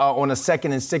 3, on a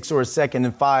 2nd and 6 or a 2nd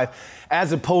and 5,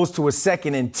 as opposed to a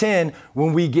 2nd and 10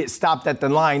 when we get stopped at the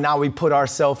line. Now we put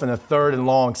ourselves in a 3rd and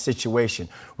long situation.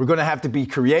 We're going to have to be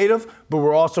creative, but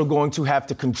we're also going to have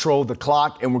to control the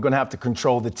clock, and we're going to have to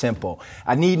control the tempo.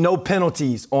 I need no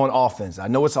penalties on offense. I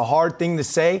know it's a hard thing to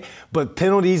say, but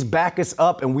penalties back us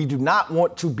up, and we do not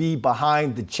want to be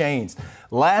behind the chains.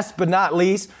 Last but not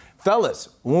least, fellas,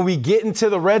 when we get into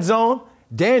the red zone,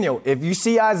 Daniel, if you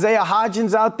see Isaiah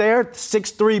Hodgins out there,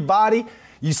 6'3" body,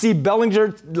 you see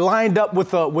Bellinger lined up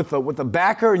with a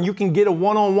backer, and you can get a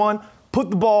one-on-one,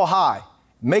 put the ball high.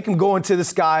 Make them go into the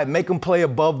sky, make them play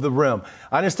above the rim.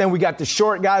 I understand we got the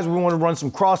short guys. We want to run some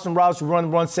crossing routes. We want to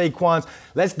run Saquons.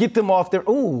 Let's get them off there.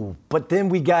 Ooh, but then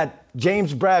we got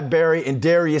James Bradbury and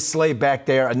Darius Slay back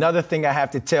there. Another thing I have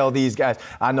to tell these guys.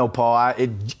 I know, Paul,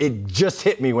 it just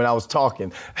hit me when I was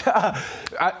talking.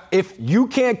 If you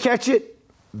can't catch it,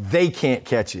 they can't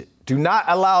catch it. Do not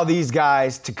allow these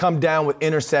guys to come down with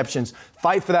interceptions.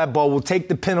 Fight for that ball. We'll take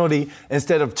the penalty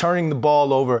instead of turning the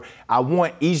ball over. I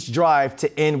want each drive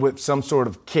to end with some sort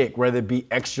of kick, whether it be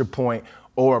extra point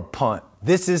or a punt.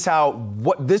 This is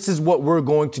what we're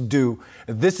going to do.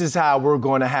 This is how we're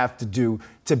going to have to do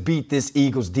to beat this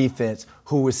Eagles defense,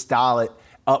 who is solid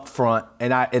up front.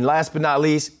 And last but not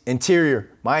least,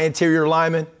 my interior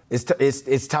lineman,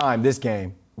 it's time this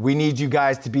game. We need you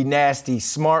guys to be nasty,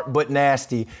 smart but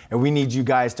nasty, and we need you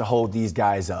guys to hold these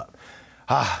guys up.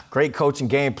 Great coaching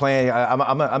game plan.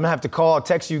 I'm going to have to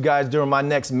text you guys during my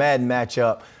next Madden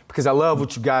matchup, because I love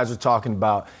what you guys are talking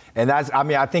about. And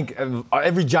I think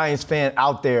every Giants fan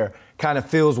out there kind of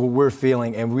feels what we're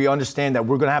feeling, and we understand that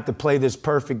we're going to have to play this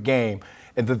perfect game,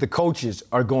 and that the coaches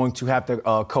are going to have to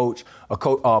coach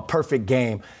a perfect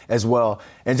game as well.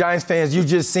 And Giants fans, you've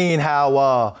just seen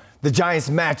how the Giants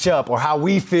match up, or how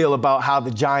we feel about how the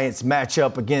Giants match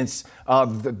up against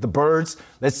the Birds.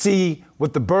 Let's see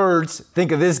what the Birds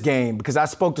think of this game, because I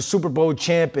spoke to Super Bowl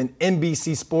champ and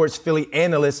NBC Sports Philly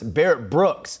analyst Barrett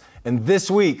Brooks in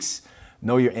this week's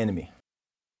Know Your Enemy.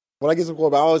 When I get some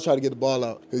quarterback, I always try to get the ball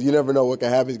out, because you never know what can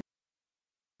happen.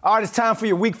 All right, it's time for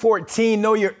your Week 14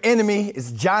 Know Your Enemy.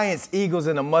 It's Giants-Eagles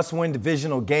in a must-win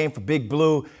divisional game for Big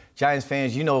Blue. Giants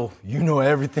fans, you know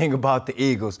everything about the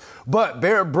Eagles. But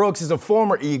Barrett Brooks is a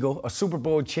former Eagle, a Super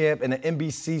Bowl champ, and an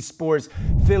NBC Sports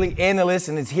Philly analyst,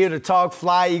 and is here to talk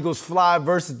Fly Eagles Fly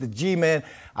versus the G-Men.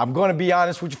 I'm going to be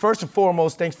honest with you. First and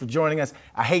foremost, thanks for joining us.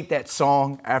 I hate that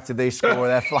song after they score,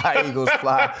 that Fly Eagles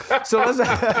Fly. So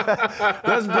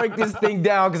let's break this thing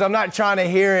down, because I'm not trying to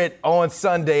hear it on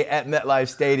Sunday at MetLife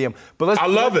Stadium. But I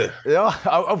love it.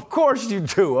 Of course you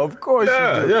do. Of course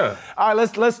you do. Yeah. All right,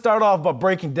 let's start off by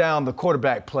breaking down the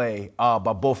quarterback play by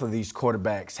both of these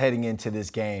quarterbacks heading into this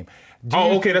game.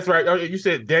 Okay, that's right. You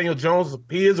said Daniel Jones,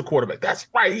 he is a quarterback. That's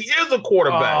right, he is a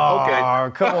quarterback.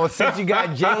 Okay. Come on, since you got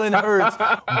Jalen Hurts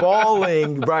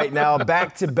balling right now,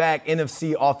 back-to-back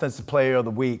NFC Offensive Player of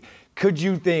the Week, could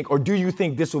you think, or do you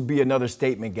think this will be another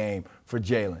statement game for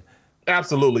Jalen?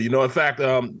 Absolutely. In fact,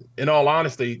 in all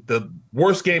honesty, the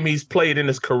worst game he's played in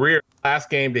his career, last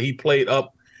game that he played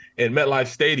up in MetLife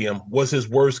Stadium, was his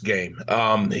worst game.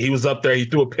 He was up there, he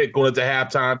threw a pick going into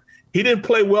halftime. He didn't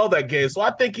play well that game, so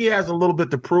I think he has a little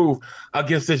bit to prove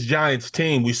against this Giants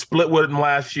team. We split with him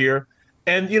last year.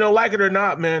 And, like it or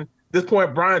not, man, at this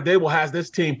point, Brian Daboll has this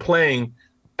team playing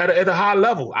at a high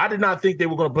level. I did not think they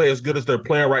were going to play as good as they're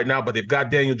playing right now, but they've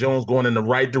got Daniel Jones going in the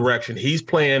right direction. He's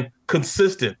playing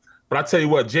consistent. But I tell you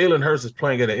what, Jalen Hurts is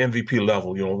playing at an MVP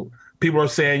level. People are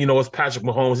saying, it's Patrick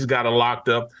Mahomes. He's got it locked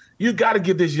up. You got to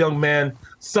give this young man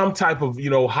some type of,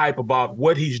 hype about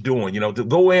what he's doing, to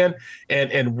go in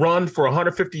and run for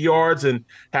 150 yards and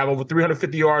have over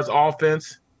 350 yards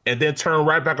offense, and then turn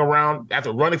right back around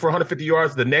after running for 150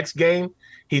 yards the next game.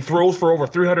 He throws for over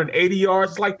 380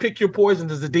 yards. It's like, pick your poison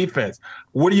as a defense.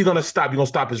 What are you going to stop? You're going to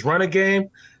stop his running game,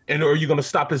 or are you going to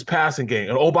stop his passing game?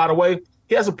 And, oh, by the way,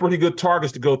 he has some pretty good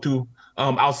targets to go to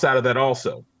outside of that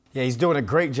also. Yeah, he's doing a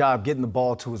great job getting the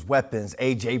ball to his weapons.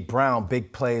 A.J. Brown,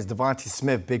 big plays. Devontae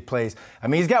Smith, big plays. I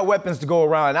mean, he's got weapons to go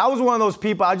around. And I was one of those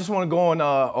people, I just want to go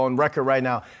on record right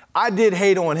now. I did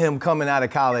hate on him coming out of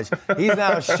college. He's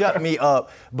now shut me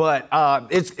up. But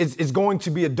it's going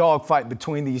to be a dogfight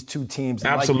between these two teams.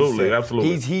 And absolutely, like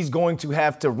absolutely. He's going to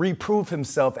have to reprove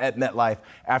himself at MetLife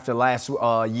after last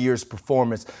year's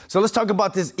performance. So let's talk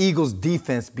about this Eagles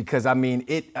defense because, I mean,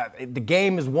 the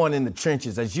game is won in the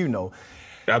trenches, as you know.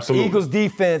 Absolutely. Eagles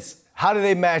defense, how do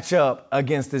they match up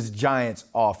against this Giants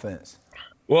offense?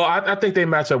 Well, I think they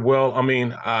match up well. I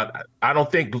mean, I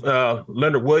don't think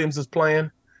Leonard Williams is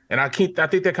playing, and I think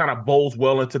that kind of bowls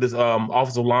well into this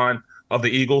offensive line of the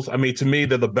Eagles. I mean, to me,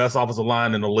 they're the best offensive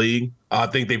line in the league. I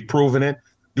think they've proven it.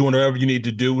 Doing whatever you need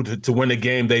to do to win the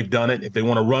game, they've done it. If they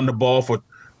want to run the ball for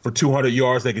 200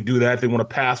 yards, they can do that. If they want to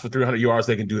pass for 300 yards,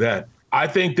 they can do that. I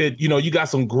think that, you got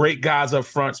some great guys up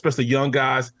front, especially young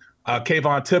guys.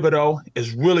 Kayvon Thibodeau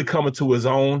is really coming to his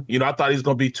own. I thought he was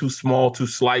going to be too small, too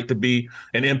slight to be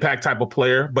an impact type of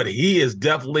player, but he is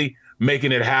definitely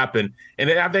making it happen.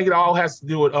 And I think it all has to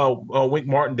do with Wink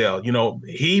Martindale.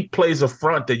 He plays a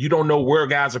front that you don't know where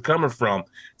guys are coming from.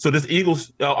 So this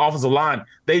Eagles offensive line,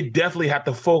 they definitely have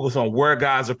to focus on where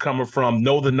guys are coming from,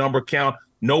 know the number count,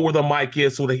 know where the mic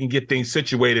is so they can get things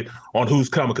situated on who's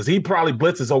coming. Because he probably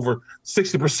blitzes over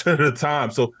 60% of the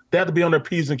time. So they have to be on their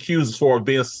P's and Q's as far as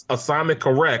being assignment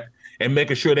correct and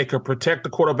making sure they can protect the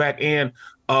quarterback and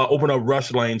open up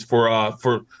rush lanes for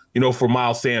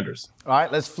Miles Sanders. All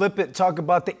right, let's flip it. Talk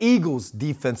about the Eagles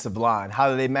defensive line. How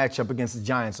do they match up against the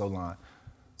Giants O-line?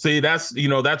 See,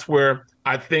 that's where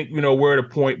I think, we're at a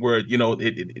point where,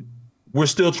 we're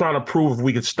still trying to prove if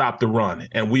we can stop the run.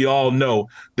 And we all know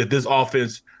that this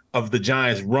offense of the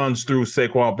Giants runs through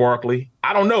Saquon Barkley.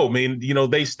 I don't know. I mean,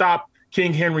 they stopped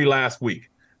King Henry last week.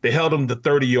 They held him to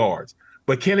 30 yards.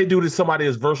 But can they do this to somebody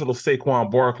as versatile as Saquon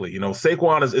Barkley?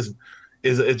 Saquon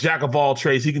is a jack of all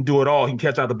trades. He can do it all. He can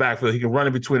catch out the backfield. He can run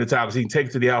in between the tackles. He can take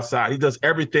it to the outside. He does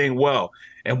everything well.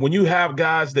 And when you have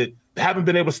guys that haven't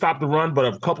been able to stop the run, but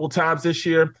a couple of times this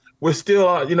year, we're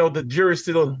still, the jury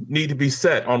still need to be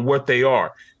set on what they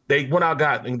are. They went out,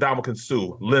 got Ndamukong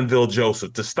Suh, Linville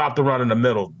Joseph to stop the run in the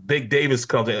middle. Big Davis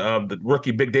comes in, the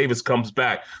rookie Big Davis comes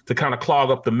back to kind of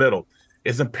clog up the middle.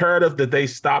 It's imperative that they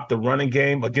stop the running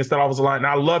game against that offensive line. And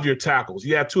I love your tackles.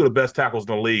 You have two of the best tackles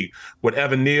in the league with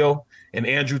Evan Neal and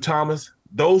Andrew Thomas.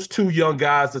 Those two young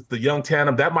guys, it's the young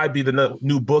tandem, that might be the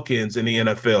new bookends in the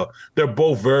NFL. They're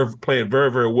both playing very,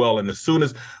 very well. And as soon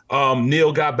as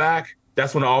Neal got back,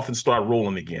 that's when the offense started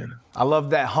rolling again. I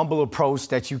love that humble approach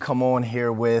that you come on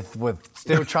here with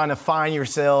still trying to find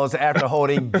yourselves after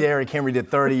holding Derrick Henry to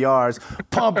 30 yards.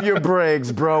 Pump your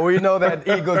brakes, bro. We know that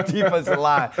Eagles defensive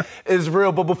line is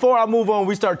real. But before I move on,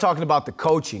 we start talking about the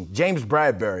coaching. James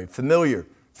Bradberry, familiar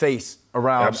face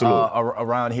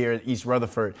around here at East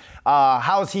Rutherford.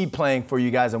 How's he playing for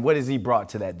you guys, and what has he brought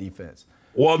to that defense?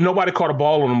 Well, nobody caught a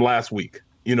ball on him last week.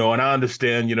 And I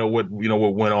understand, what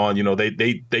went on.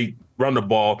 They run the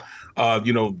ball.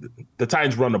 The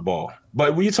Titans run the ball.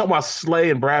 But when you talk about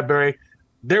Slay and Bradberry,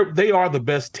 they are the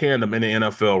best tandem in the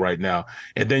NFL right now.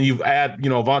 And then you add,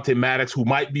 Avonte Maddox, who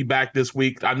might be back this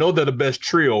week. I know they're the best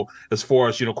trio as far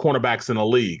as, cornerbacks in the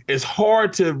league. It's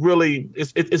hard to really –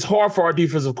 it's hard for our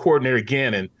defensive coordinator,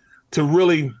 Gannon, to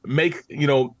really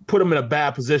put him in a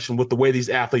bad position with the way these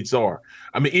athletes are.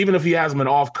 I mean, even if he has them in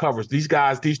off covers, these two,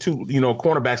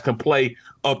 cornerbacks can play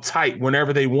up tight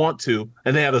whenever they want to,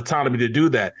 and they have the autonomy to do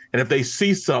that. And if they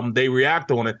see something, they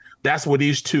react on it. That's where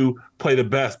these two play the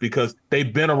best because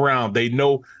they've been around. They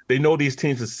know these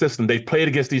teams' system. They've played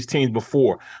against these teams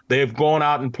before. They have gone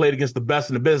out and played against the best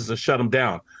in the business and shut them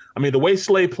down. I mean, the way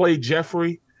Slay played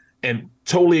Jeffrey and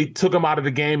totally took him out of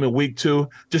the game in week 2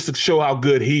 just to show how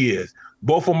good he is.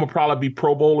 Both of them will probably be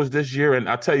Pro Bowlers this year. And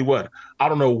I tell you what, I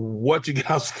don't know what you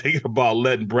guys are thinking about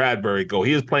letting Bradberry go.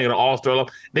 He is playing an all-star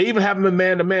level. They even have him in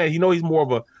man-to-man. He's more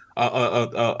of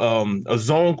a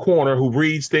zone corner who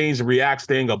reads things and reacts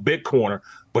things, a big corner.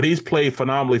 But he's played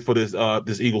phenomenally for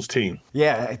this Eagles team.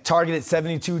 Yeah, targeted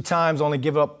 72 times, only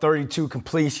give up 32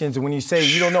 completions. And when you say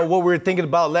you don't know what we were thinking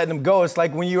about letting him go, it's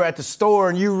like when you were at the store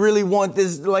and you really want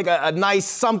this, like a nice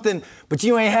something, but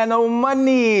you ain't had no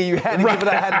money. You had to give it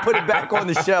up, had to put it back on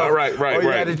the shelf. Right. Or you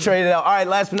had to trade it out. All right,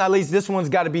 last but not least, this one's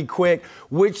got to be quick.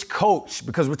 Which coach,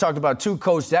 because we're talking about 2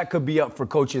 coaches, that could be up for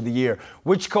Coach of the Year.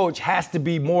 Which coach has to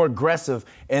be more aggressive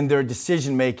in their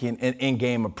decision-making and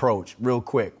in-game approach? Real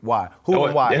quick. Why? Who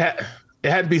and why? It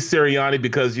had to be Sirianni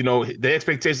because, the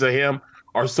expectations of him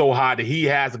are so high that he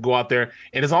has to go out there.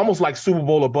 And it's almost like Super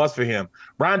Bowl or bust for him.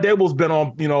 Brian Daboll's been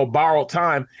on, borrowed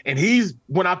time, and he's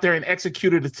went out there and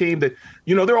executed a team that,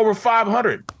 they're over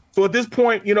 500. So at this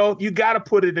point, you got to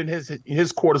put it in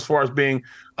his court as far as being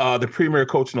the premier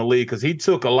coach in the league, because he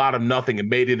took a lot of nothing and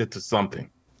made it into something.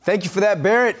 Thank you for that,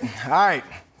 Barrett. All right,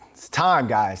 it's time,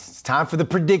 guys. It's time for the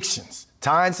predictions.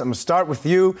 Tynes, I'm going to start with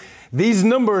you. These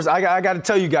numbers, I got to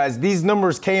tell you guys, these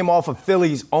numbers came off of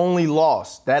Philly's only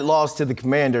loss. That loss to the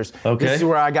Commanders. Okay. This is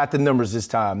where I got the numbers this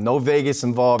time. No Vegas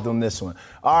involved on this one.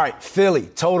 All right, Philly,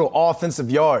 total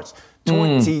offensive yards,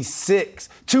 26.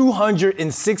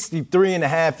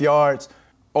 263.5 yards.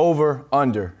 Over,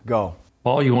 under, go.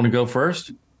 Paul, you want to go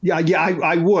first? Yeah,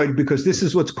 I would, because this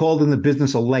is what's called in the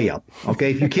business a layup.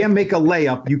 Okay, if you can't make a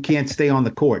layup, you can't stay on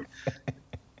the court.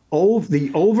 The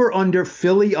over-under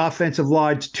Philly offensive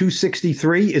yards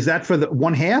 263. Is that for the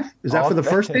one half? Is that for the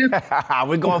first half?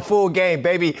 We're going full game,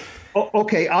 baby.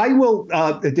 Okay, I will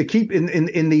to keep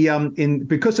in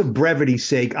because of brevity's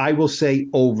sake, I will say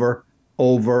over.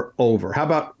 How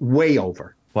about way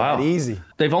over? Wow, Not easy.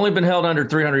 They've only been held under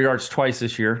 300 yards twice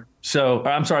this year. So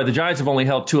I'm sorry, the Giants have only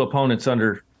held two opponents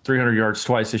under 300 yards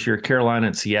twice this year: Carolina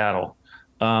and Seattle.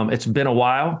 It's been a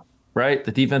while, right?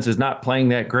 The defense is not playing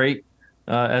that great.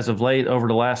 As of late over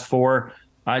the last four.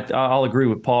 I'll agree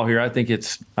with Paul here. I think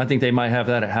they might have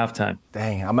that at halftime.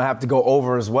 Dang, I'm going to have to go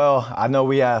over as well. I know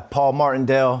we have Paul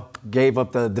Martindale gave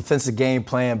up the defensive game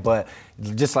plan, but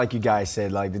just like you guys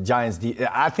said, like the Giants,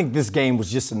 I think this game was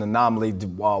just an anomaly. The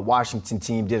Washington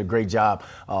team did a great job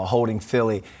holding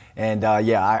Philly. And,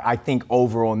 I think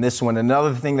over on this one.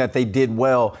 Another thing that they did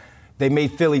well, they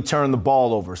made Philly turn the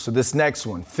ball over. So this next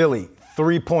one, Philly,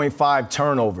 3.5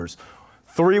 turnovers.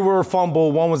 3 were a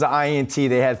fumble, 1 was an INT.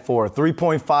 They had 4.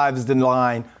 3.5 is the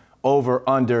line. Over,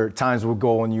 under. Tynes will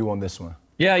go on you on this one.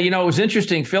 Yeah, it was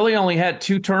interesting. Philly only had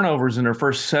 2 turnovers in their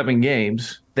first 7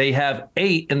 games. They have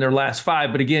 8 in their last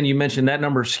 5. But again, you mentioned that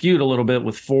number skewed a little bit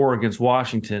with 4 against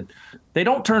Washington. They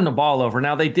don't turn the ball over.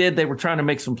 Now, they did. They were trying to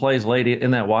make some plays late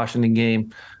in that Washington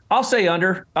game. I'll say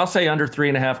under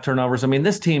 3.5 turnovers. I mean,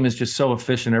 this team is just so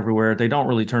efficient everywhere. They don't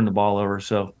really turn the ball over.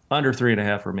 So under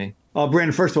 3.5 for me.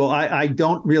 Brandon, first of all, I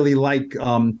don't really like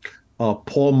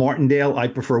Paul Martindale. I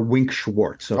prefer Wink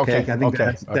Schwartz. Okay. I think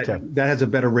that has a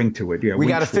better ring to it. Yeah, we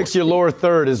got to fix your lower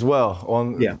third as well.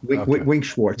 Wink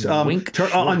Schwartz. Schwartz.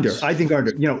 Under. I think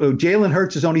under. Jalen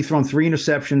Hurts has only thrown 3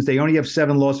 interceptions. They only have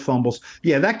 7 lost fumbles.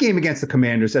 Yeah, that game against the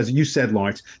Commanders, as you said,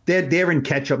 Lawrence, they're in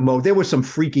catch-up mode. There was some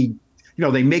freaky.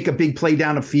 They make a big play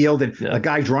down the field, and a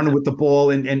guy's running with the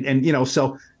ball, and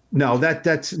so. No,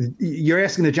 that's you're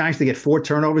asking the Giants to get 4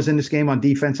 turnovers in this game on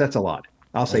defense. That's a lot.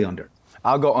 I'll say under.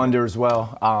 I'll go under as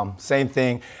well. Same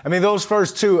thing. I mean, these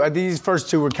first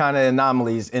two were kind of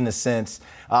anomalies in a sense.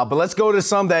 But let's go to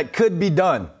some that could be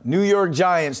done. New York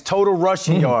Giants total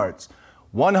rushing yards,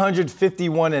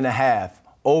 151.5.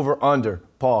 Over, under.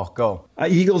 Paul, go.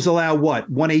 Eagles allow what?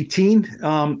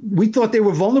 118. We thought they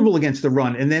were vulnerable against the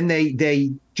run, and then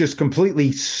they just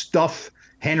completely stuff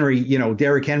Henry,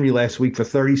 Derrick Henry last week for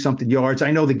 30-something yards. I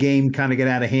know the game kind of got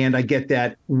out of hand. I get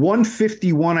that.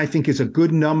 151, I think, is a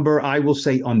good number. I will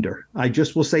say under. I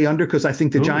just will say under because I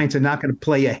think the Giants are not going to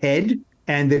play ahead,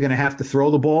 and they're going to have to throw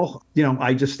the ball.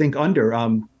 I just think under.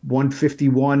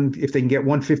 151, if they can get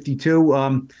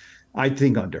 152, I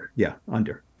think under. Yeah,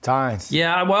 under. Tynes.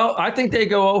 Yeah, well, I think they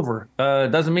go over.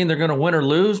 Doesn't mean they're going to win or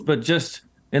lose, but just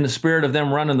in the spirit of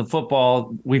them running the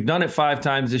football, we've done it 5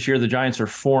 times this year. The Giants are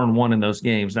 4-1 in those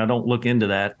games. Now, don't look into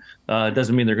that. It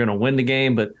doesn't mean they're going to win the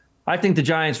game, but I think the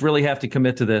Giants really have to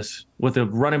commit to this with a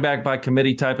running back by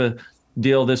committee type of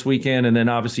deal this weekend, and then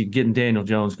obviously getting Daniel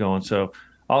Jones going. So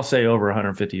I'll say over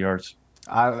 150 yards.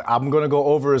 I'm going to go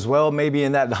over as well, maybe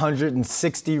in that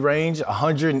 160 range,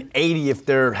 180 if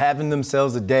they're having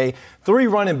themselves a day. 3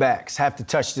 running backs have to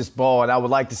touch this ball, and I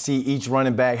would like to see each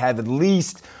running back have at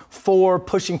least 4,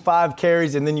 pushing 5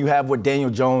 carries, and then you have what Daniel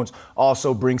Jones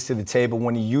also brings to the table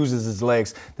when he uses his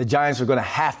legs. The Giants are going to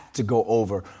have to go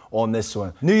over on this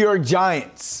one. New York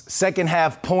Giants, second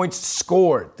half points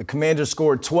scored. The Commanders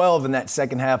scored 12 in that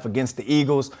second half against the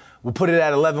Eagles. We'll put it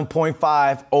at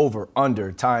 11.5, over,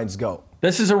 under. Tynes, go.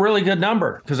 This is a really good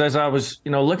number because as I was,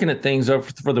 looking at things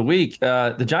for the week,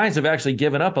 the Giants have actually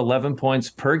given up 11 points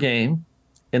per game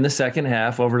in the second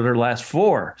half over their last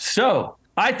 4. So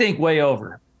I think way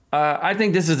over. I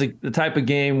think this is the type of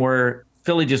game where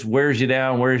Philly just wears you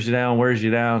down,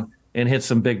 and hits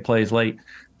some big plays late.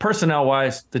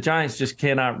 Personnel-wise, the Giants just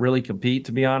cannot really compete,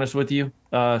 to be honest with you.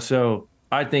 So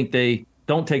I think they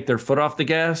don't take their foot off the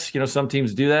gas. Some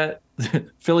teams do that.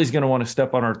 Philly's going to want to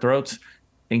step on our throats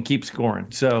and keep scoring.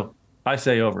 So I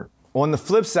say over. On the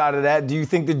flip side of that, do you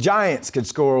think the Giants could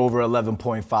score over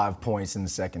 11.5 points in the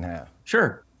second half?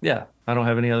 Sure. Yeah. I don't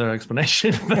have any other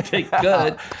explanation, but they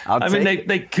could.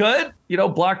 They could,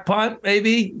 block punt,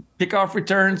 maybe kickoff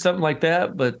return, something like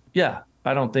that. But yeah,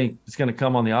 I don't think it's going to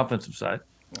come on the offensive side.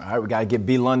 All right, we got to get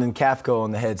B. London Kafko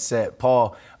on the headset.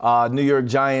 Paul, New York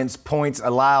Giants points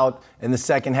allowed in the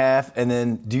second half, and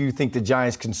then do you think the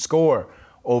Giants can score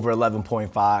over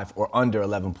 11.5 or under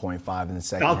 11.5 in the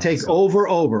second half? I'll take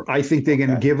over. I think they're going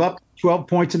to give up 12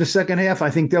 points in the second half. I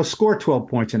think they'll score 12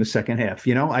 points in the second half.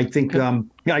 I think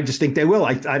I just think they will.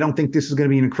 I don't think this is going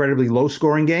to be an incredibly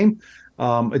low-scoring game.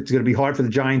 It's going to be hard for the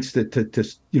Giants to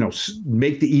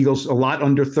make the Eagles a lot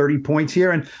under 30 points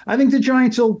here. And I think the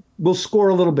Giants will score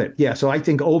a little bit. Yeah, so I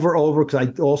think over, because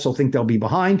I also think they'll be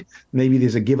behind. Maybe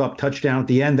there's a give-up touchdown at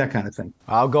the end, that kind of thing.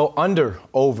 I'll go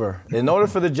over. In order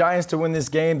for the Giants to win this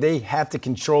game, they have to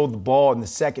control the ball in the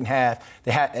second half.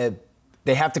 They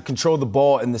have to control the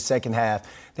ball in the second half.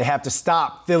 They have to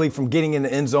stop Philly from getting in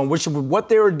the end zone, which is what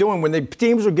they were doing. When the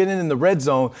teams were getting in the red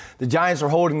zone, the Giants were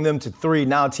holding them to 3.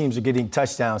 Now teams are getting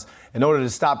touchdowns. In order to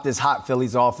stop this hot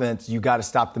Phillies offense, you got to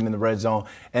stop them in the red zone.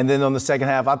 And then on the second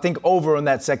half, I think over on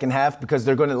that second half, because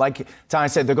they're going to, like Ty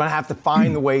said, they're going to have to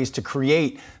find the ways to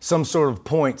create some sort of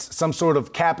points, some sort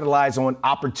of capitalize on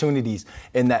opportunities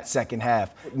in that second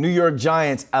half. New York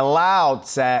Giants allowed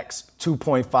sacks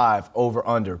 2.5 over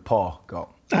under. Paul, go.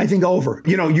 I think over.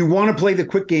 You want to play the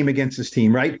quick game against this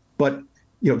team, right? But,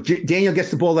 Daniel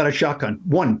gets the ball out of shotgun.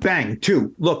 1, bang.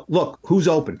 2, look, who's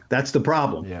open? That's the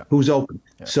problem. Yeah. Who's open?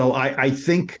 Yeah. So I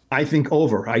think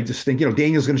over. I just think,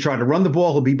 Daniel's going to try to run the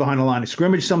ball. He'll be behind the line of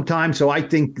scrimmage sometime. So I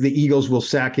think the Eagles will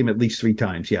sack him at least 3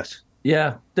 times, yes.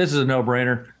 Yeah, this is a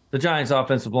no-brainer. The Giants'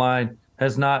 offensive line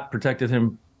has not protected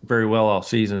him very well all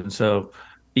season. So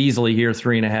easily here,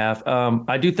 3.5.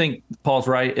 I do think Paul's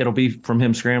right. It'll be from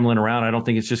him scrambling around. I don't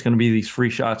think it's just going to be these free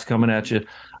shots coming at you.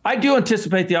 I do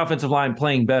anticipate the offensive line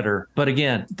playing better. But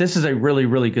again, this is a really,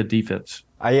 really good defense.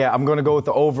 I'm going to go with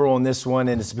the over on this one,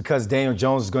 and it's because Daniel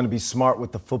Jones is going to be smart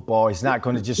with the football. He's not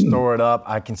going to just throw it up.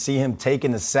 I can see him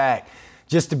taking the sack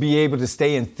just to be able to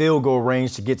stay in field goal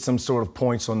range to get some sort of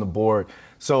points on the board.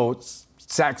 So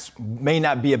sacks may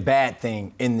not be a bad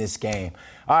thing in this game.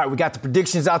 All right, we got the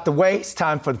predictions out the way. It's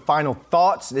time for the final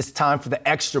thoughts. It's time for the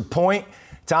extra point.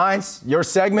 Tynes, your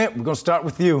segment. We're going to start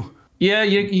with you. Yeah,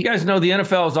 you guys know the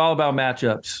NFL is all about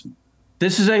matchups.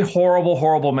 This is a horrible,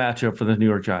 horrible matchup for the New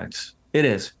York Giants. It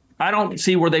is. I don't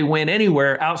see where they win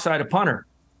anywhere outside of punter.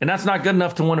 And that's not good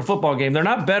enough to win a football game. They're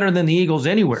not better than the Eagles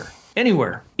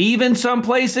anywhere. Even some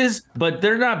places, but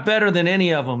they're not better than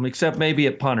any of them except maybe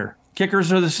at punter.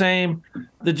 Kickers are the same.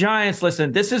 The Giants,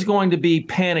 listen, this is going to be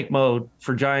panic mode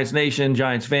for Giants Nation,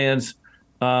 Giants fans,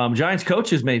 Giants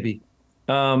coaches maybe.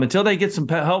 Until they get some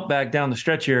help back down the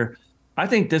stretch here, I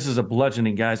think this is a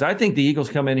bludgeoning, guys. I think the Eagles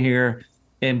come in here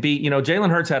and beat, Jalen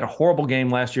Hurts had a horrible game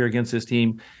last year against this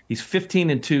team. He's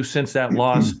 15-2 since that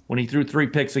loss when he threw 3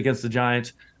 picks against the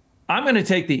Giants. I'm going to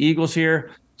take the Eagles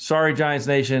here. Sorry, Giants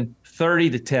Nation,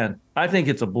 30-10. I think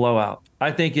it's a blowout.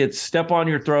 I think it's step on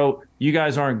your throat. You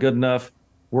guys aren't good enough.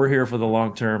 We're here for the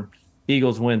long term.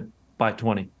 Eagles win by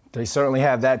 20. They certainly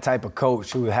have that type of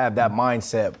coach who have that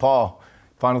mindset. Paul,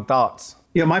 final thoughts.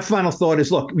 Yeah, my final thought is,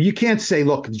 look, you can't say,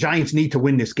 look, the Giants need to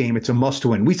win this game. It's a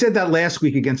must-win. We said that last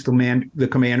week against the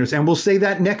Commanders, and we'll say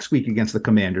that next week against the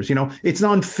Commanders. It's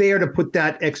unfair to put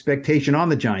that expectation on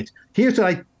the Giants. Here's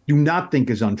what I do not think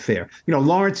is unfair.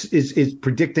 Lawrence is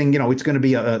predicting, it's going to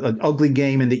be an ugly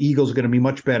game and the Eagles are going to be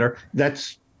much better.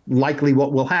 That's likely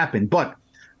what will happen. But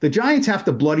the Giants have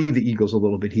to bloody the Eagles a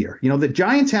little bit here. The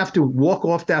Giants have to walk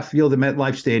off that field at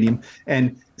MetLife Stadium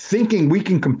and thinking we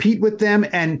can compete with them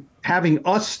and having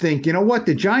us think,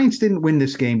 the Giants didn't win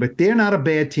this game, but they're not a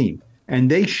bad team. And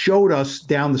they showed us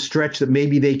down the stretch that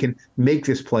maybe they can make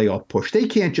this playoff push. They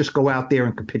can't just go out there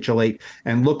and capitulate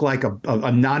and look like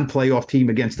a non-playoff team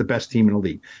against the best team in the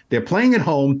league. They're playing at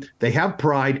home. They have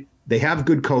pride. They have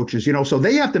good coaches, so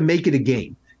they have to make it a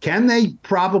game. Can they?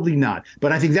 Probably not.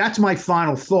 But I think that's my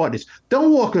final thought is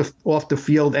don't walk off the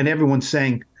field and everyone's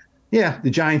saying, yeah,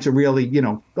 the Giants are really,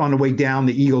 on the way down.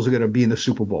 The Eagles are going to be in the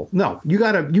Super Bowl. No, you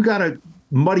gotta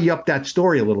muddy up that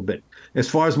story a little bit. As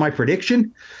far as my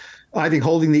prediction, I think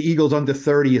holding the Eagles under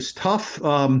 30 is tough.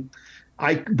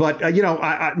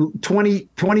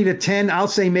 20-10, I'll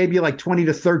say maybe like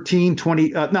 20-13,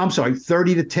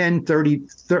 30-10, 30.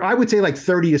 I would say like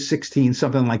 30-16,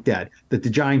 something like that the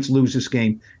Giants lose this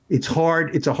game. It's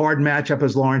hard. It's a hard matchup,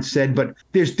 as Lawrence said, but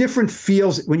there's different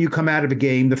feels when you come out of a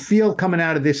game. The feel coming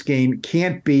out of this game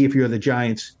can't be, if you're the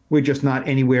Giants, we're just not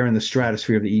anywhere in the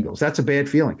stratosphere of the Eagles. That's a bad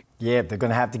feeling. Yeah, they're going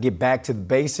to have to get back to the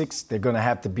basics. They're going to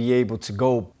have to be able to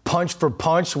go punch for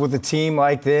punch with a team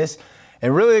like this.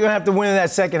 And really, they're going to have to win in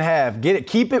that second half.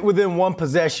 Keep it within one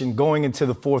possession going into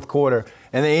the fourth quarter,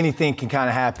 and then anything can kind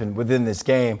of happen within this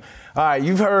game. All right,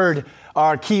 you've heard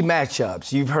our key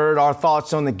matchups. You've heard our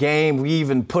thoughts on the game. We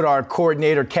even put our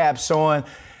coordinator caps on.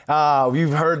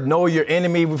 We've heard Know Your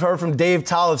Enemy. We've heard from Dave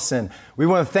Tollefson. We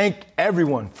want to thank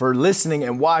everyone for listening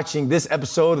and watching this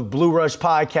episode of Blue Rush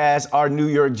Podcast, our New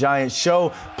York Giants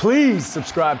show. Please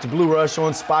subscribe to Blue Rush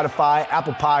on Spotify,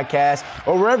 Apple Podcasts,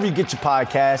 or wherever you get your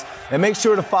podcasts. And make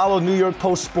sure to follow New York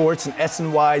Post Sports and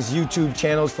SNY's YouTube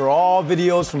channels for all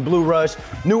videos from Blue Rush.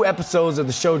 New episodes of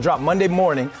the show drop Monday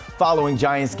morning following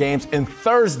Giants games, and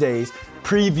Thursdays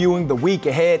previewing the week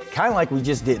ahead, kind of like we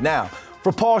just did now.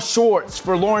 For Paul Schwartz,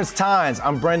 for Lawrence Tynes,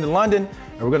 I'm Brendan London,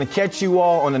 and we're going to catch you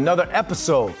all on another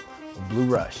episode of Blue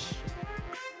Rush.